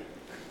 3.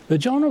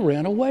 But Jonah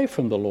ran away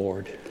from the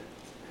Lord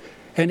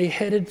and he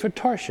headed for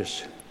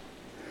Tarshish.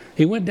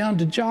 He went down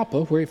to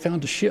Joppa, where he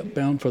found a ship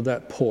bound for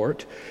that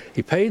port.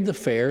 He paid the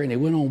fare, and he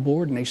went on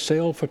board, and he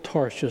sailed for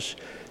Tarshish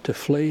to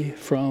flee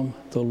from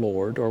the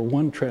Lord. Or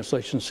one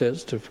translation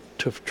says to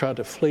try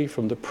to flee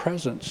from the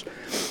presence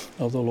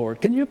of the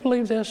Lord. Can you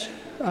believe this?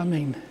 I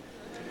mean,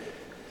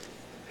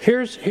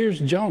 here's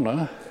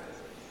Jonah,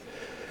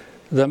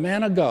 the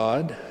man of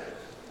God.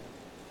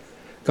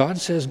 God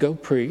says, go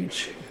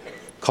preach,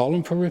 call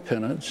him for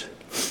repentance.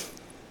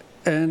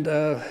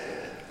 And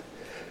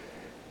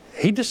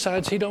he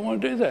decides he don't want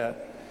to do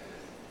that.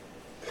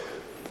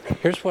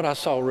 Here's what I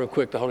saw real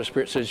quick. The Holy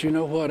Spirit says, you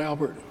know what,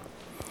 Albert?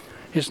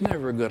 It's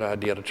never a good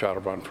idea to try to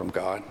run from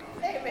God.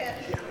 Amen.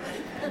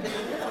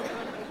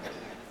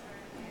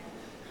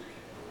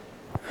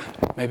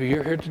 Maybe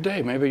you're here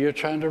today. Maybe you're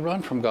trying to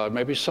run from God.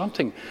 Maybe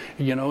something,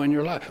 in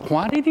your life.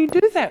 Why did he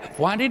do that?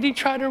 Why did he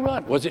try to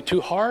run? Was it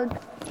too hard?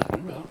 I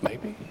don't know,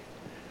 maybe.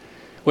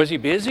 Was he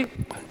busy?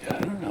 I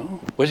don't know.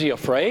 Was he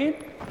afraid?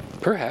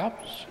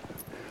 Perhaps.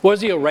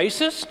 Was he a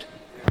racist?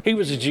 He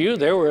was a Jew.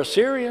 There were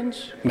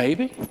Assyrians.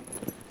 Maybe.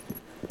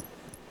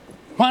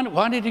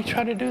 Why did he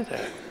try to do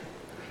that?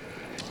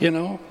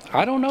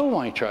 I don't know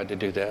why he tried to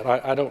do that.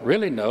 I don't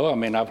really know. I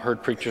mean, I've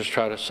heard preachers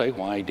try to say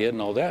why he did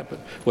and all that, but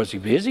was he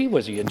busy?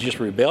 Was he just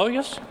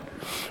rebellious?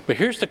 But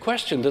here's the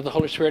question that the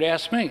Holy Spirit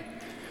asked me.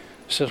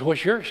 He says,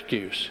 what's your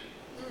excuse?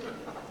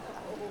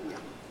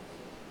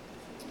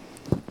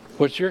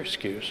 What's your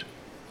excuse?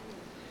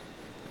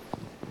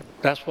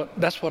 That's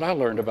what I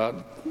learned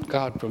about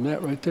God from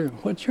that right there.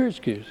 What's your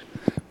excuse?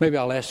 Maybe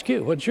I'll ask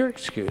you, what's your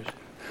excuse?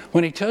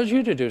 When he tells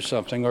you to do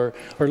something or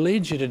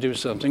leads you to do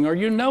something, or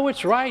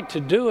it's right to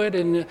do it,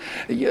 and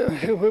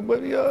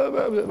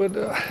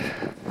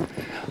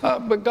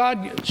but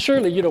God,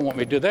 surely you don't want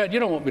me to do that. You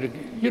don't want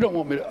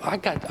me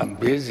to. I'm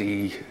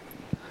busy.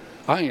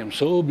 I am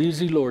so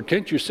busy, Lord.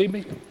 Can't you see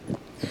me?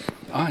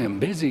 I am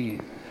busy.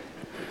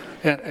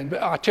 And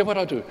I'll tell you what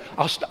I'll do.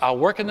 I'll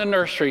work in the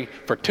nursery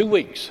for 2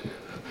 weeks.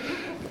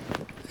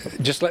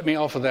 Just let me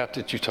off of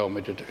that you told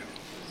me to do.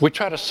 We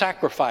try to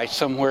sacrifice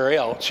somewhere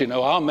else,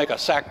 I'll make a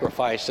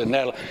sacrifice,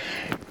 and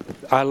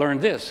I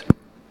learned this.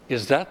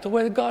 Is that the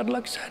way God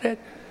looks at it?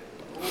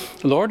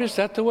 Lord, is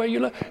that the way you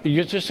look?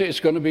 You just say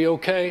it's going to be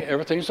okay.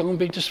 Everything's going to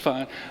be just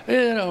fine.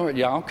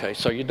 Yeah, okay.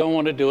 So you don't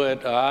want to do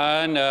it.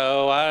 I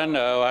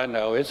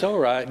know. It's all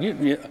right.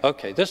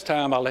 Okay, this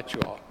time I'll let you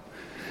off.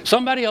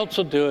 Somebody else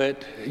will do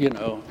it,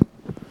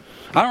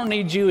 I don't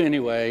need you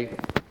anyway.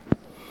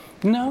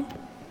 No,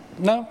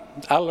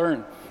 I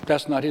learned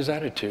that's not his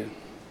attitude.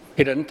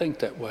 He doesn't think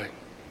that way.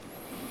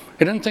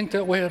 He doesn't think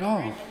that way at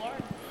all.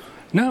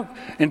 No.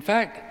 In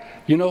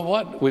fact, you know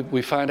what?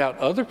 We find out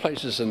other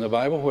places in the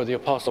Bible where the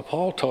Apostle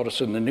Paul taught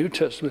us in the New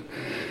Testament.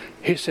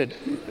 He said,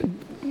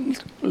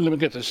 let me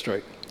get this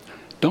straight.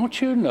 Don't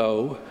you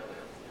know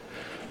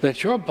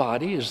that your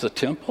body is the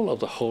temple of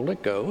the Holy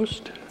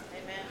Ghost?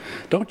 Amen.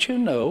 Don't you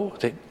know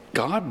that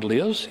God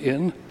lives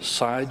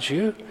inside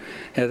you,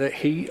 and that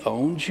he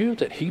owns you,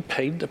 that he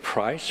paid the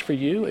price for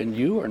you, and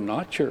you are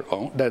not your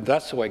own?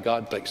 That's the way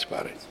God thinks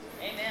about it.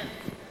 Amen.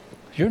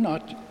 You're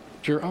not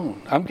your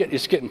own.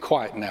 It's getting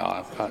quiet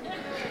now.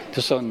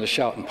 Just on the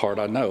shouting part,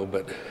 I know,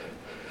 but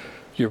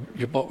you're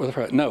bought with a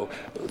price. No,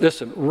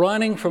 listen,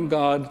 running from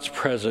God's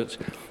presence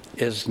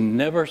is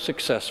never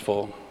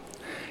successful.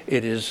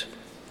 It's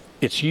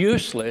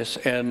useless,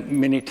 and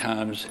many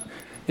times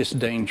it's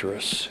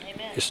dangerous.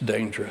 Amen. It's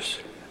dangerous.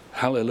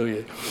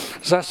 Hallelujah.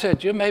 As I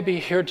said, you may be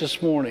here this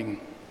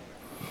morning.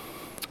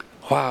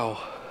 Wow.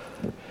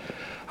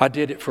 I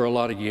did it for a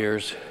lot of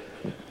years.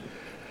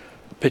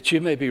 But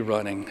you may be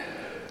running.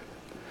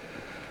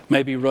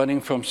 Maybe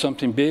running from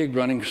something big,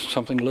 running from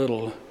something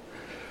little.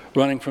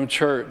 Running from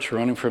church,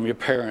 running from your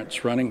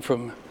parents, running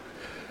from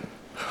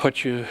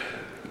what you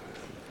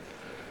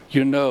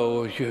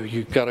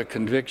got a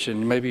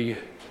conviction. Maybe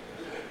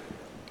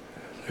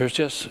there's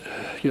just,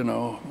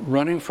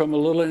 running from a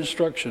little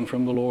instruction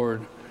from the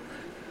Lord.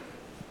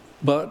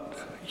 But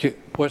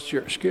what's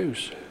your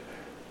excuse?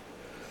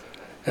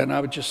 And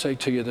I would just say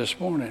to you this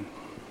morning,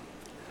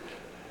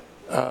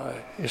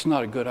 it's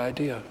not a good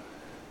idea.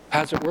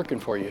 How's it working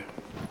for you?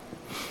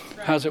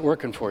 How's it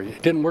working for you?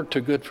 It didn't work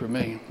too good for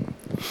me.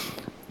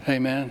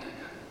 Amen.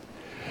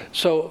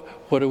 So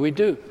what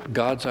do?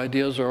 God's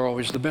ideas are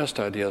always the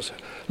best ideas.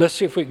 Let's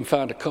see if we can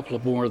find a couple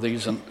of more of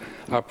these, and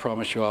I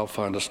promise you I'll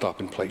find a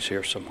stopping place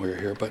here somewhere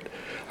here. But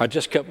I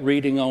just kept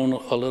reading on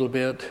a little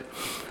bit.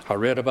 I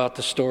read about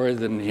the story.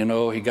 Then,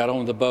 he got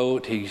on the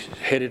boat. He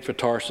headed for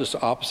Tarsus,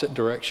 opposite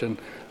direction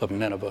of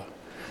Nineveh.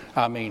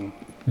 I mean,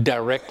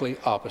 directly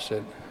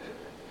opposite.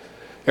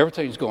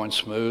 Everything's going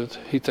smooth.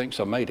 He thinks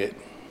I made it.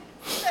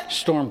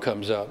 Storm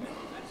comes up.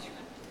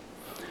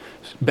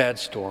 Bad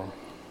storm.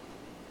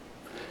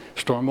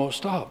 Storm won't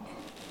stop.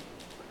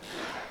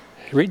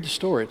 Read the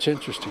story. It's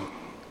interesting.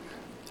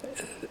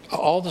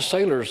 All the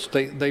sailors,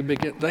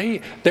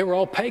 they were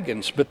all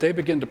pagans, but they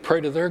began to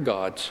pray to their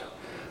gods.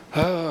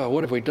 Oh,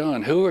 what have we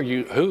done? Who are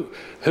you?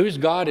 Whose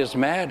God is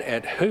mad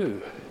at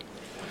who?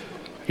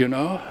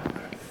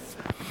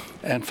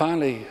 And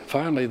finally,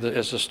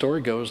 as the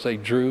story goes, they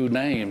drew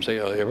names.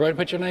 Everybody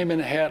put your name in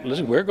the hat.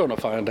 Listen, we're going to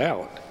find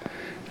out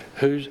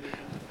whose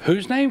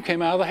name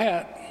came out of the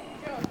hat.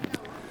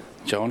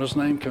 Jonah's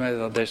name came out of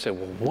the hat. They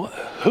said, well,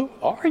 who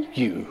are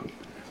you?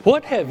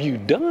 What have you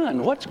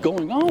done? What's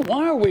going on?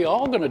 Why are we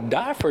all going to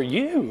die for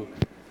you?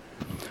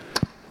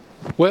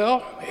 Well,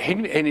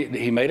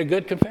 he made a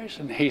good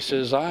confession. He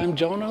says, I am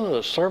Jonah,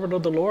 the servant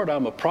of the Lord.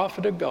 I'm a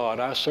prophet of God.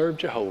 I serve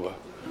Jehovah.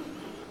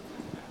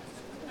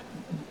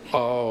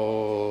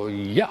 Oh,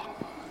 yeah.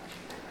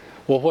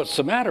 Well, what's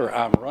the matter?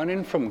 I'm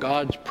running from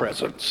God's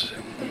presence.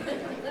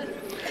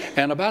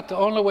 And about the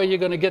only way you're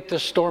going to get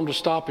this storm to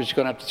stop is you're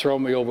going to have to throw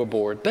me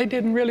overboard. They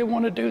didn't really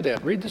want to do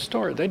that. Read the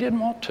story. They didn't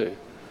want to.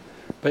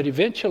 But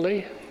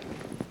eventually,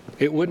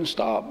 it wouldn't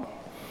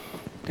stop.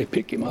 They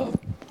pick him up.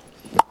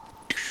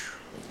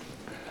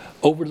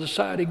 Over the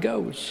side he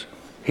goes.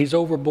 He's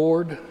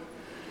overboard,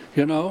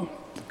 you know.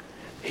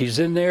 He's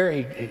in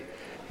there.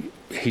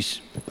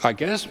 He's, I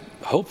guess,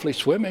 hopefully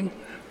swimming.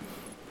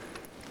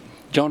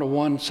 Jonah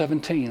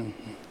 1:17.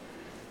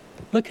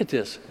 Look at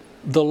this.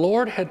 The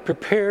Lord had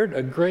prepared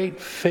a great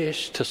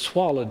fish to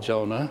swallow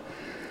Jonah,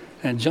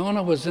 and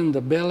Jonah was in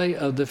the belly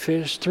of the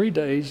fish 3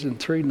 days and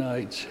 3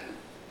 nights.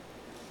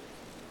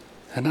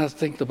 And I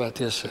think about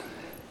this.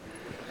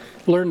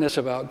 Learn this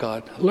about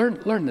God.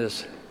 Learn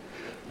this.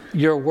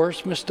 Your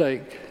worst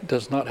mistake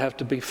does not have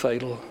to be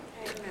fatal,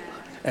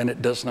 and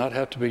it does not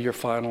have to be your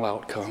final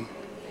outcome.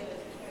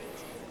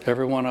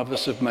 Every one of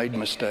us have made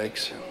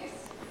mistakes.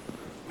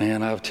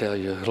 Man, I'll tell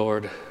you,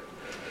 Lord,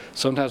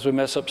 sometimes we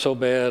mess up so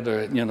bad,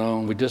 or,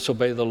 we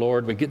disobey the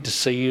Lord, we get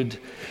deceived,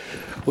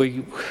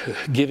 we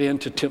give in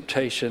to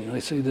temptation. We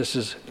see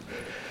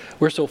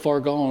we're so far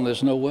gone,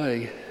 there's no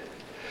way.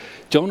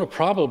 Jonah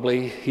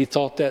probably, he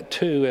thought that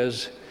too,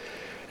 as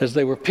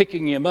they were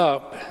picking him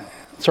up,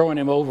 throwing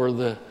him over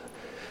the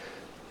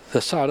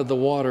side of the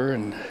water,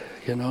 and,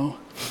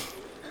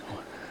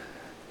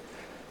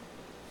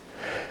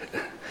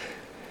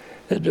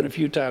 There's been a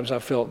few times I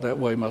felt that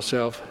way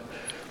myself.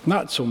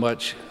 Not so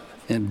much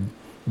in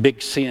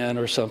big sin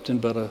or something,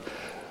 but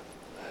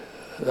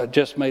I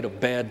just made a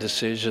bad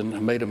decision, I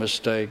made a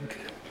mistake,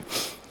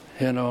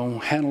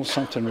 handled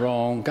something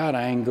wrong, got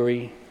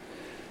angry,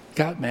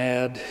 got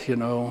mad,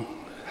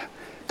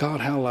 God,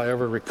 how will I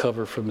ever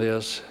recover from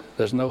this?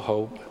 There's no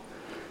hope,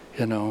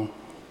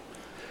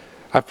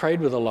 I've prayed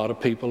with a lot of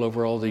people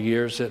over all the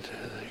years that,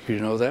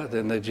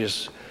 then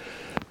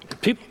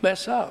people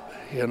mess up,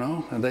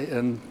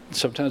 and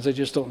sometimes they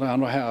just don't know. I don't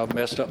know how I've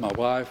messed up my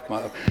wife,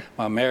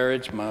 my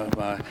marriage,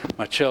 my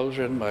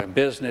children, my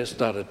business,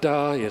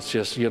 It's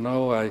just,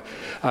 my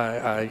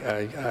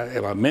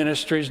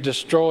ministry's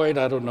destroyed.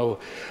 I don't know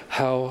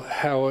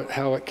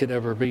how it could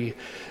ever be,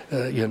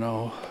 There's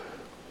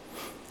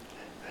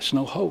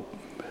no hope.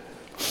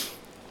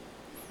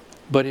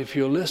 But if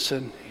you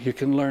listen, you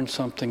can learn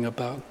something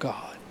about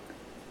God.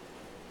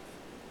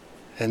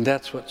 And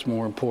that's what's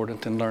more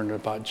important than learning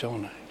about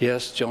Jonah.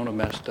 Yes, Jonah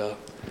messed up.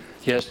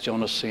 Yes,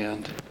 Jonah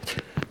sinned.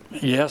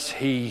 Yes,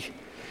 he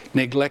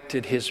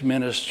neglected his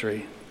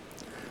ministry.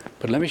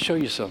 But let me show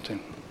you something.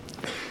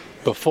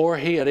 Before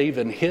he had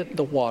even hit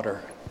the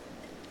water,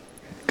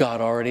 God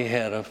already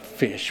had a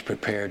fish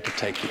prepared to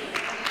take him.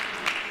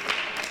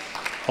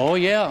 Oh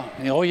yeah,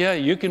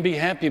 you can be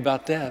happy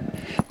about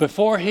that.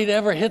 Before he'd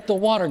ever hit the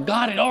water,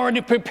 God had already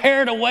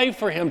prepared a way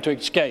for him to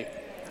escape.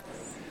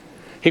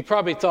 He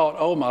probably thought,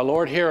 oh my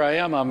Lord, here I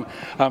am,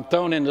 I'm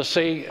thrown in the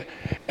sea,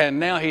 and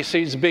now he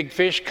sees big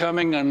fish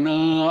coming, and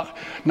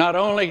not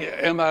only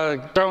am I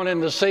thrown in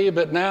the sea,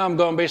 but now I'm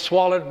going to be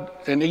swallowed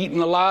and eaten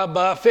alive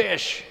by a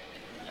fish.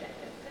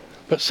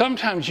 But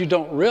sometimes you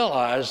don't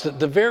realize that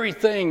the very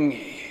thing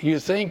you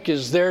think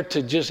is there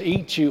to just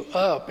eat you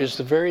up is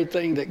the very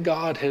thing that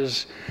God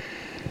has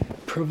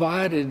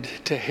provided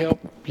to help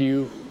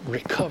you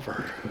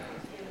recover.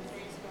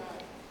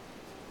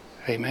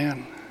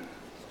 Amen.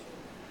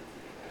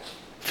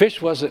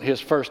 Fish wasn't his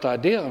first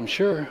idea, I'm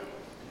sure.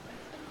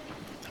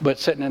 But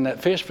sitting in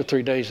that fish for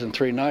 3 days and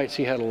 3 nights,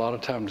 he had a lot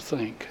of time to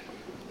think.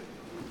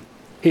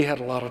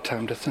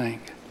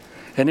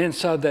 And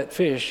inside that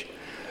fish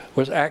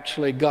was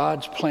actually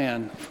God's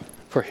plan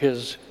for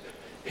his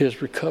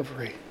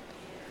recovery.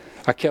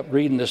 I kept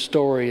reading this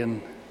story,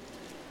 and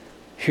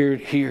here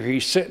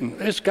he's sitting.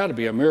 It's got to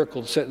be a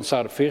miracle to sit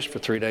inside a fish for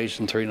 3 days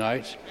and 3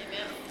 nights.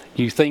 Amen.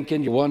 You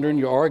thinking, you're wondering,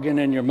 you're arguing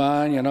in your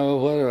mind,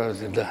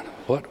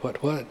 what?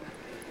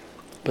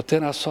 But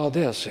then I saw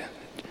this,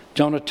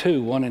 Jonah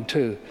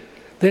 2:1-2.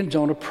 Then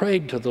Jonah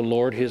prayed to the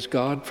Lord his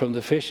God from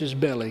the fish's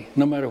belly,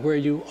 no matter where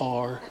you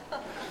are.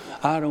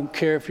 I don't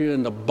care if you're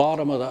in the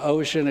bottom of the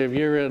ocean, if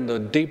you're in the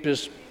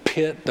deepest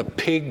pit, the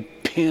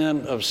pig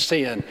pen of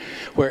sin.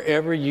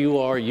 Wherever you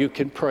are, you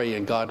can pray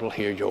and God will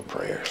hear your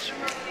prayers.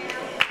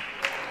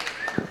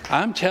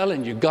 I'm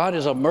telling you, God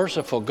is a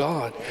merciful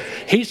God.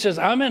 He says,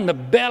 I'm in the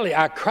belly.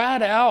 I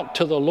cried out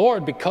to the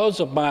Lord because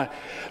of my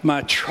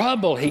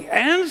trouble. He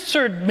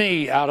answered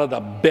me out of the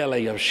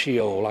belly of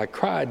Sheol. I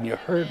cried and you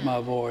heard my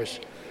voice.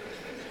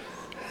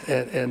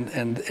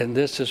 And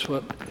this is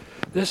what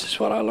This is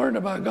what I learned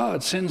about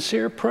God.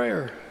 Sincere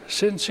prayer.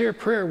 Sincere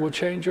prayer will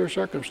change your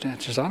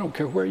circumstances. I don't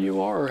care where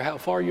you are or how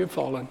far you've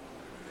fallen.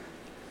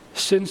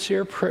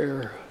 Sincere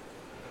prayer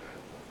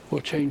will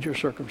change your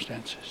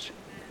circumstances.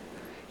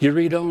 You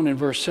read on in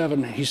verse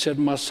 7, he said,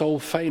 my soul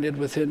fainted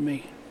within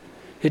me.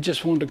 It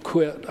just wanted to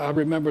quit. I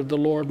remembered the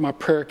Lord. My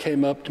prayer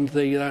came up to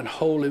thee, that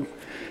holy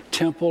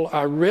temple.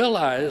 I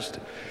realized,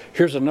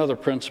 here's another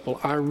principle.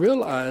 I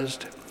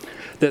realized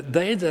that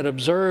they that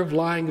observe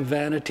lying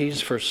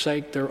vanities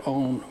forsake their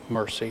own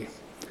mercy.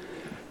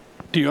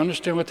 Do you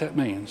understand what that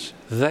means?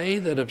 They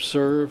that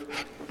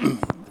observe,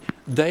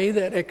 they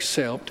that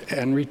accept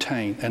and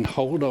retain and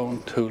hold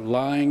on to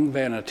lying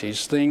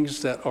vanities,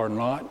 things that are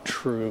not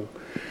true,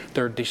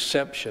 they're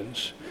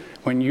deceptions.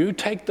 When you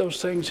take those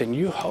things and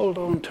you hold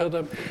on to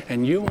them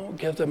and you won't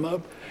give them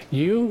up,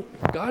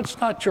 God's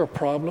not your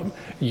problem.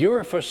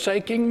 You're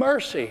forsaking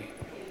mercy.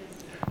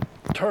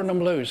 Turn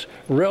them loose.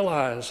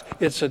 Realize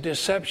it's a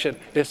deception.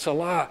 It's a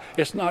lie.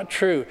 It's not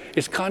true.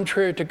 It's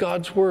contrary to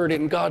God's word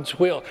and God's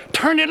will.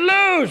 Turn it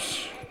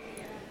loose.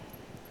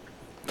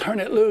 Turn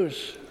it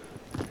loose.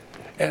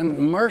 And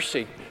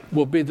mercy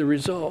will be the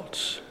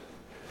results.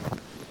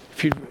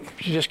 If you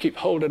just keep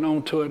holding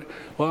on to it,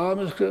 well,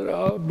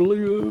 I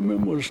believe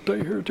I'm going to stay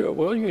here too.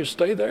 Well, you can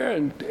stay there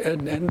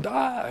and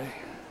die.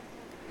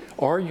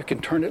 Or you can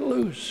turn it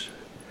loose.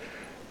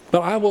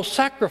 But I will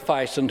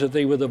sacrifice unto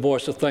thee with a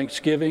voice of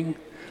thanksgiving.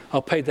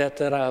 I'll pay that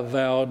I have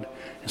vowed.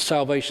 And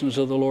salvations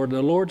of the Lord. And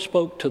the Lord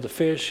spoke to the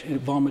fish, and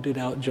it vomited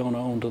out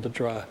Jonah onto the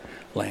dry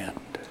land.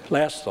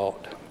 Last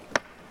thought.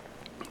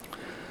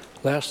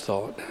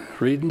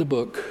 Reading the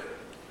book.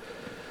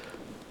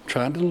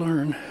 Trying to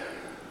learn.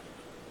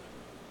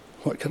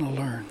 What can I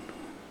learn?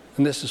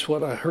 And this is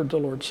what I heard the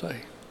Lord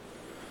say.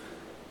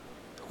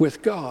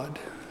 With God,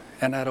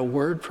 and at a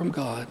word from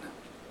God,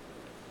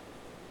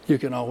 you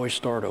can always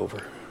start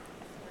over.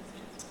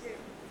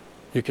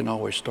 You can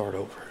always start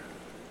over.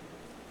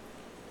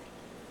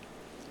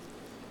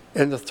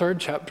 In the 3rd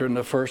chapter, in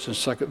the 1st and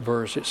 2nd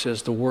verse, it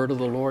says, the word of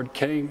the Lord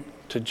came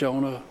to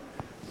Jonah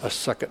a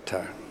second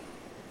time.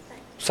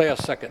 Say a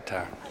second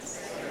time.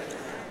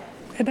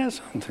 It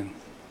has something.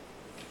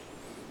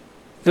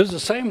 It was the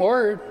same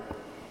word,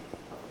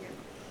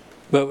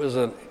 but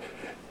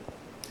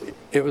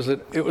it was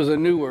a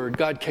new word.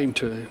 God came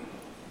to him,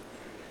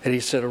 and he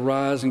said,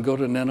 arise and go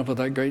to Nineveh,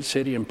 that great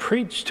city, and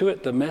preach to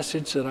it the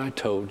message that I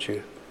told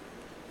you.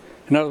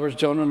 In other words,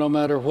 Jonah, no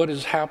matter what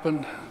has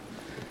happened,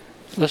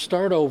 let's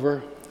start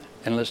over,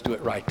 and let's do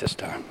it right this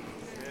time.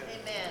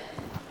 Amen.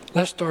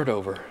 Let's start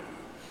over.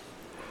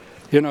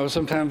 You know,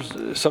 sometimes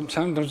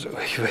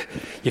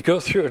you go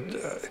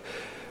through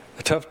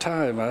a tough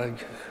time.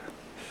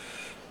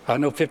 I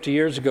know 50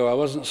 years ago I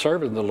wasn't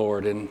serving the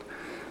Lord,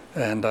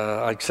 and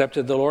I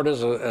accepted the Lord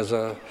as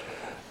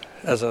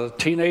a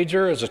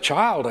teenager, as a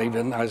child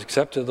even. I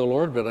accepted the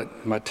Lord, but in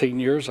my teen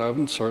years I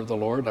haven't served the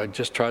Lord. I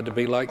just tried to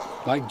be like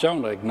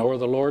Jonah, ignore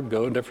the Lord,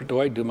 go a different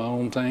way, do my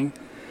own thing,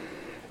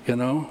 you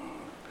know.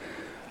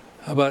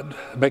 But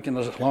making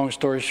a long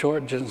story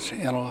short, just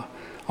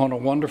on a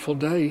wonderful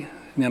day,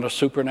 in a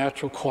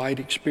supernatural, quiet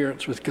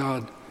experience with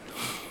God,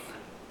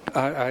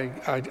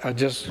 I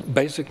just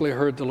basically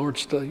heard the Lord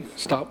say,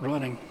 stop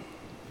running.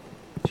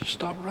 Just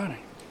stop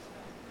running.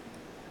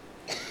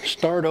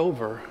 Start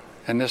over,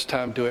 and this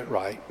time do it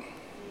right.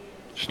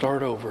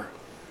 Start over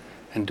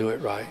and do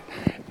it right.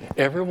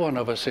 Every one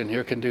of us in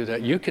here can do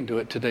that. You can do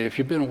it today. If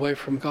you've been away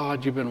from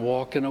God, you've been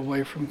walking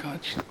away from God,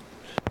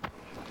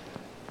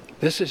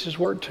 this is His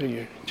word to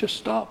you. Just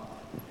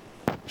stop.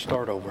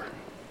 Start over.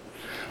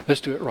 Let's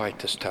do it right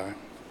this time.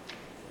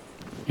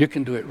 You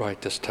can do it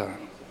right this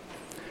time.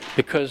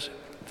 Because,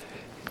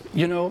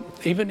 you know,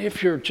 even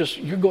if you're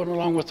going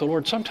along with the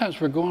Lord,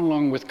 sometimes we're going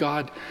along with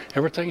God,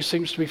 everything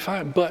seems to be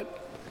fine, but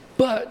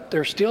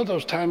there's still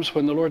those times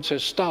when the Lord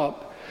says,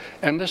 stop,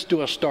 and let's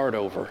do a start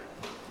over.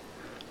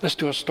 Let's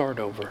do a start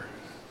over.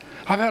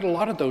 I've had a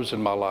lot of those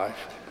in my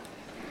life.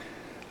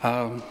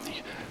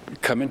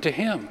 Coming to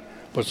Him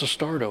was a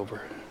start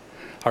over.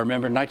 I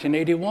remember in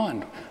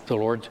 1981, the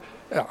Lord,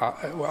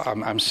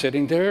 I'm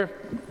sitting there,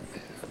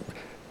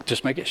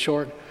 just make it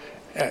short,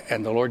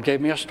 and the Lord gave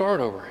me a start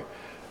over.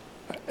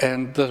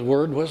 And the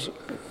word was,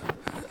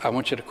 I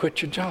want you to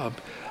quit your job.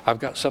 I've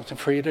got something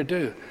for you to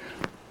do.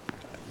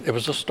 It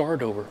was a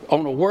start over.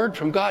 On a word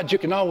from God, you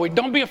can always,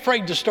 don't be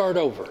afraid to start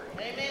over.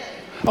 Amen.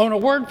 On a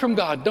word from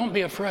God, don't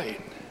be afraid.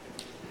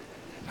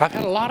 I've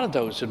had a lot of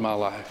those in my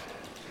life.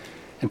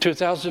 In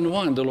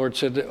 2001, the Lord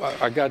said,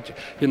 I got,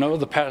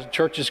 the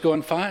church is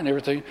going fine,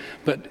 everything,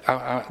 but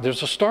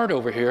there's a start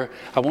over here.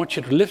 I want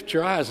you to lift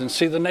your eyes and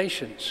see the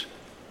nations.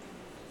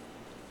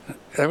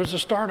 That was a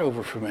start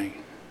over for me.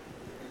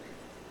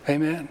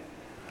 Amen.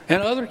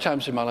 And other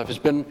times in my life, it's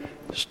been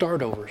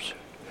start overs.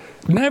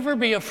 Never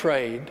be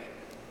afraid.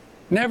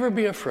 Never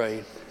be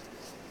afraid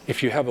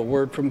if you have a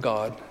word from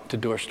God to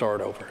do a start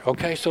over.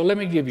 Okay, so let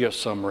me give you a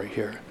summary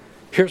here.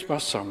 Here's my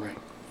summary.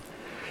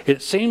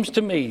 It seems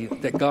to me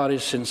that God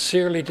is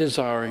sincerely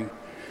desiring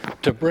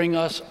to bring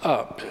us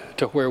up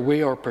to where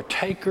we are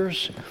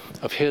partakers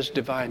of His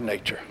divine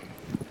nature.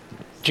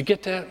 Did you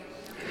get that?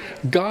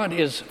 God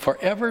is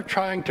forever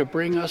trying to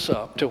bring us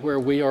up to where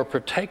we are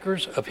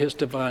partakers of his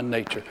divine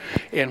nature.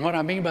 And what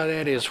I mean by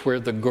that is where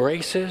the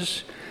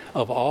graces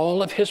of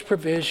all of his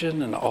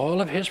provision and all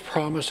of his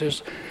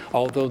promises,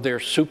 although they're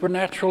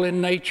supernatural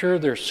in nature,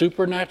 they're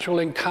supernatural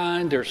in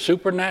kind, they're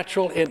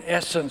supernatural in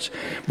essence,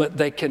 but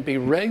they can be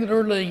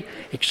regularly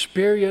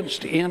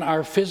experienced in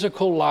our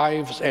physical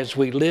lives as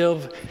we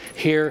live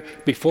here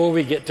before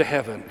we get to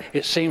heaven.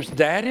 It seems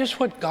that is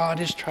what God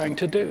is trying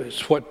to do.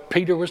 It's what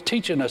Peter was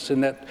teaching us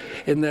in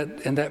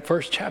that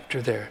first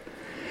chapter there.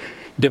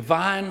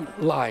 Divine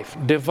life,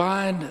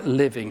 divine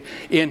living,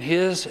 in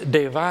his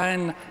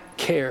divine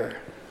care.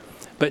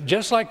 But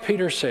just like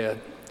Peter said,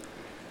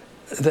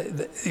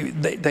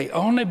 they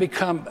only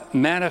become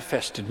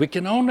manifested. We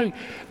can only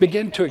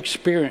begin to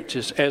experience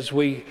this as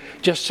we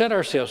just set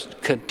ourselves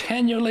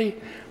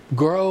continually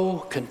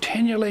grow,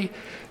 continually,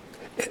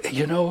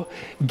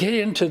 get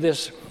into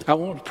this. I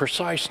want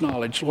precise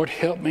knowledge. Lord,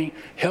 help me.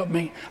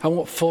 I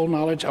want full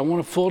knowledge. I want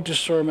a full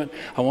discernment.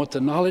 I want the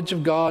knowledge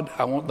of God.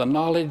 I want the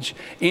knowledge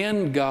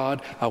in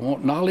God. I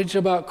want knowledge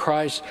about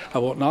Christ. I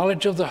want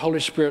knowledge of the Holy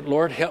Spirit.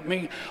 Lord, help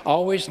me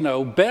always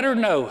better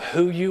know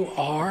who you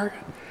are.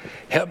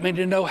 Help me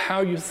to know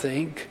how you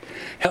think.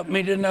 Help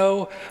me to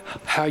know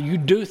how you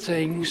do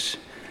things.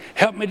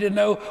 Help me to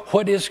know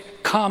what is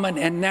common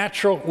and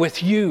natural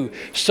with you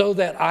so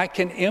that I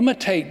can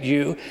imitate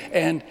you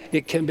and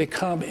it can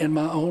become in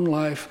my own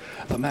life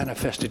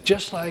manifested.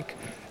 Just like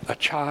a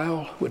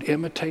child would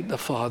imitate the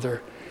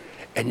father,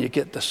 and you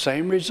get the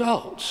same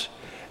results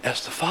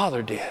as the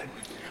father did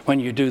when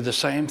you do the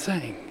same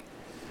thing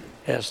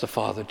as the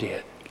father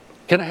did.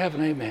 Can I have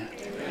an amen?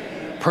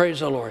 Amen.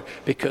 Praise the Lord,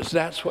 because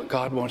that's what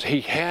God wants.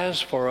 He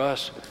has for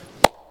us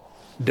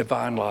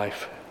divine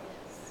life,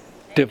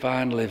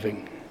 divine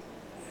living.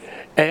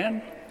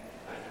 And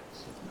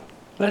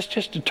let's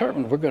just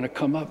determine we're going to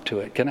come up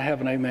to it. Can I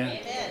have an amen?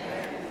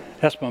 Amen.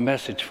 That's my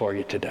message for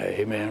you today.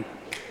 Amen.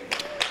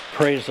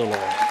 Praise the Lord.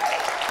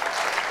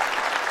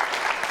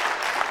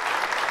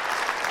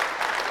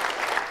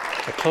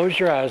 So close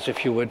your eyes,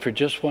 if you would, for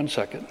just 1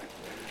 second.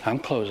 I'm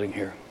closing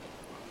here.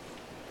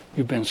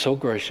 You've been so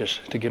gracious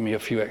to give me a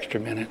few extra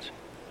minutes.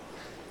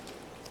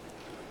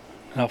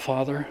 Now,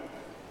 Father,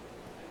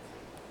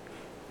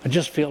 I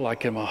just feel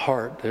like in my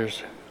heart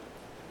there's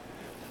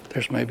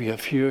maybe a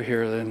few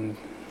here, then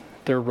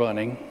they're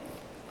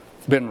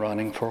been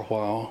running for a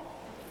while.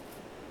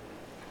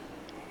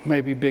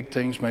 Maybe big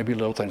things, maybe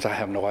little things. I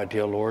have no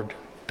idea, Lord.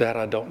 That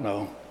I don't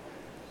know.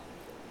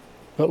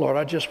 But Lord,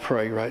 I just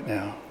pray right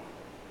now.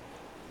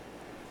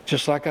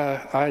 Just like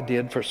I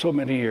did for so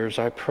many years,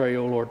 I pray,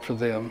 oh Lord, for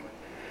them.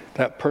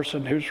 That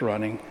person who's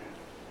running,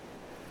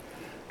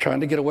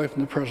 trying to get away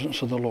from the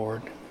presence of the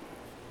Lord.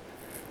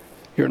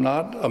 You're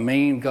not a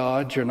mean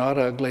God. You're not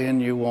ugly,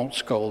 and you won't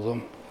scold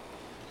them.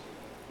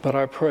 But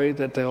I pray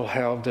that they'll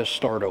have this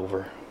start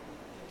over.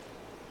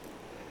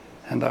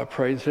 And I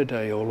pray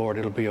today, oh Lord,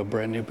 it'll be a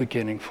brand new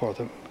beginning for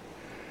them.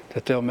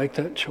 That they'll make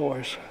that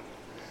choice.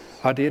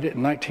 I did it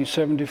in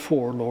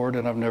 1974, Lord,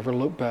 and I've never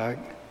looked back.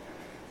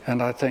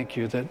 And I thank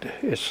you that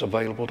it's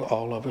available to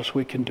all of us.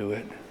 We can do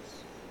it.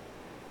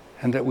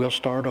 And that we'll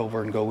start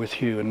over and go with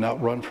you and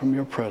not run from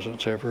your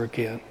presence ever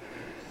again.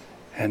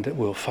 And that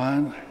we'll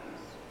find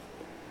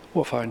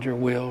your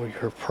will,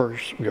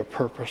 your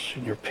purpose,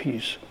 and your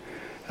peace.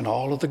 And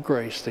all of the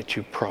grace that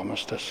you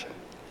promised us.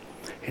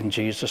 In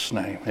Jesus'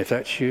 name. If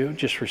that's you,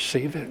 just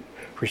receive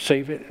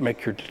it,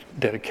 make your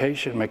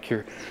dedication, make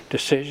your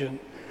decision,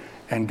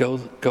 and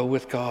go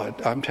with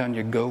God. I'm telling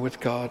you, go with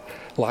God.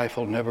 Life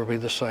will never be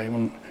the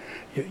same.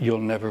 You'll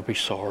never be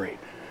sorry.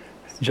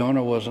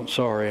 Jonah wasn't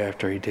sorry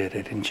after he did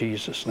it. In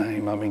Jesus'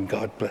 name.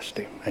 God blessed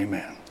him.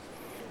 Amen.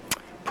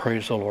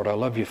 Praise the Lord. I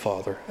love you,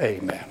 Father.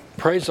 Amen.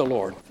 Praise the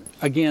Lord.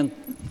 Again,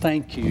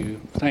 thank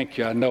you. Thank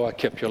you. I know I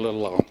kept you a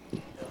little long.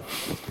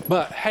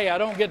 But hey, I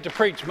don't get to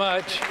preach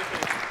much.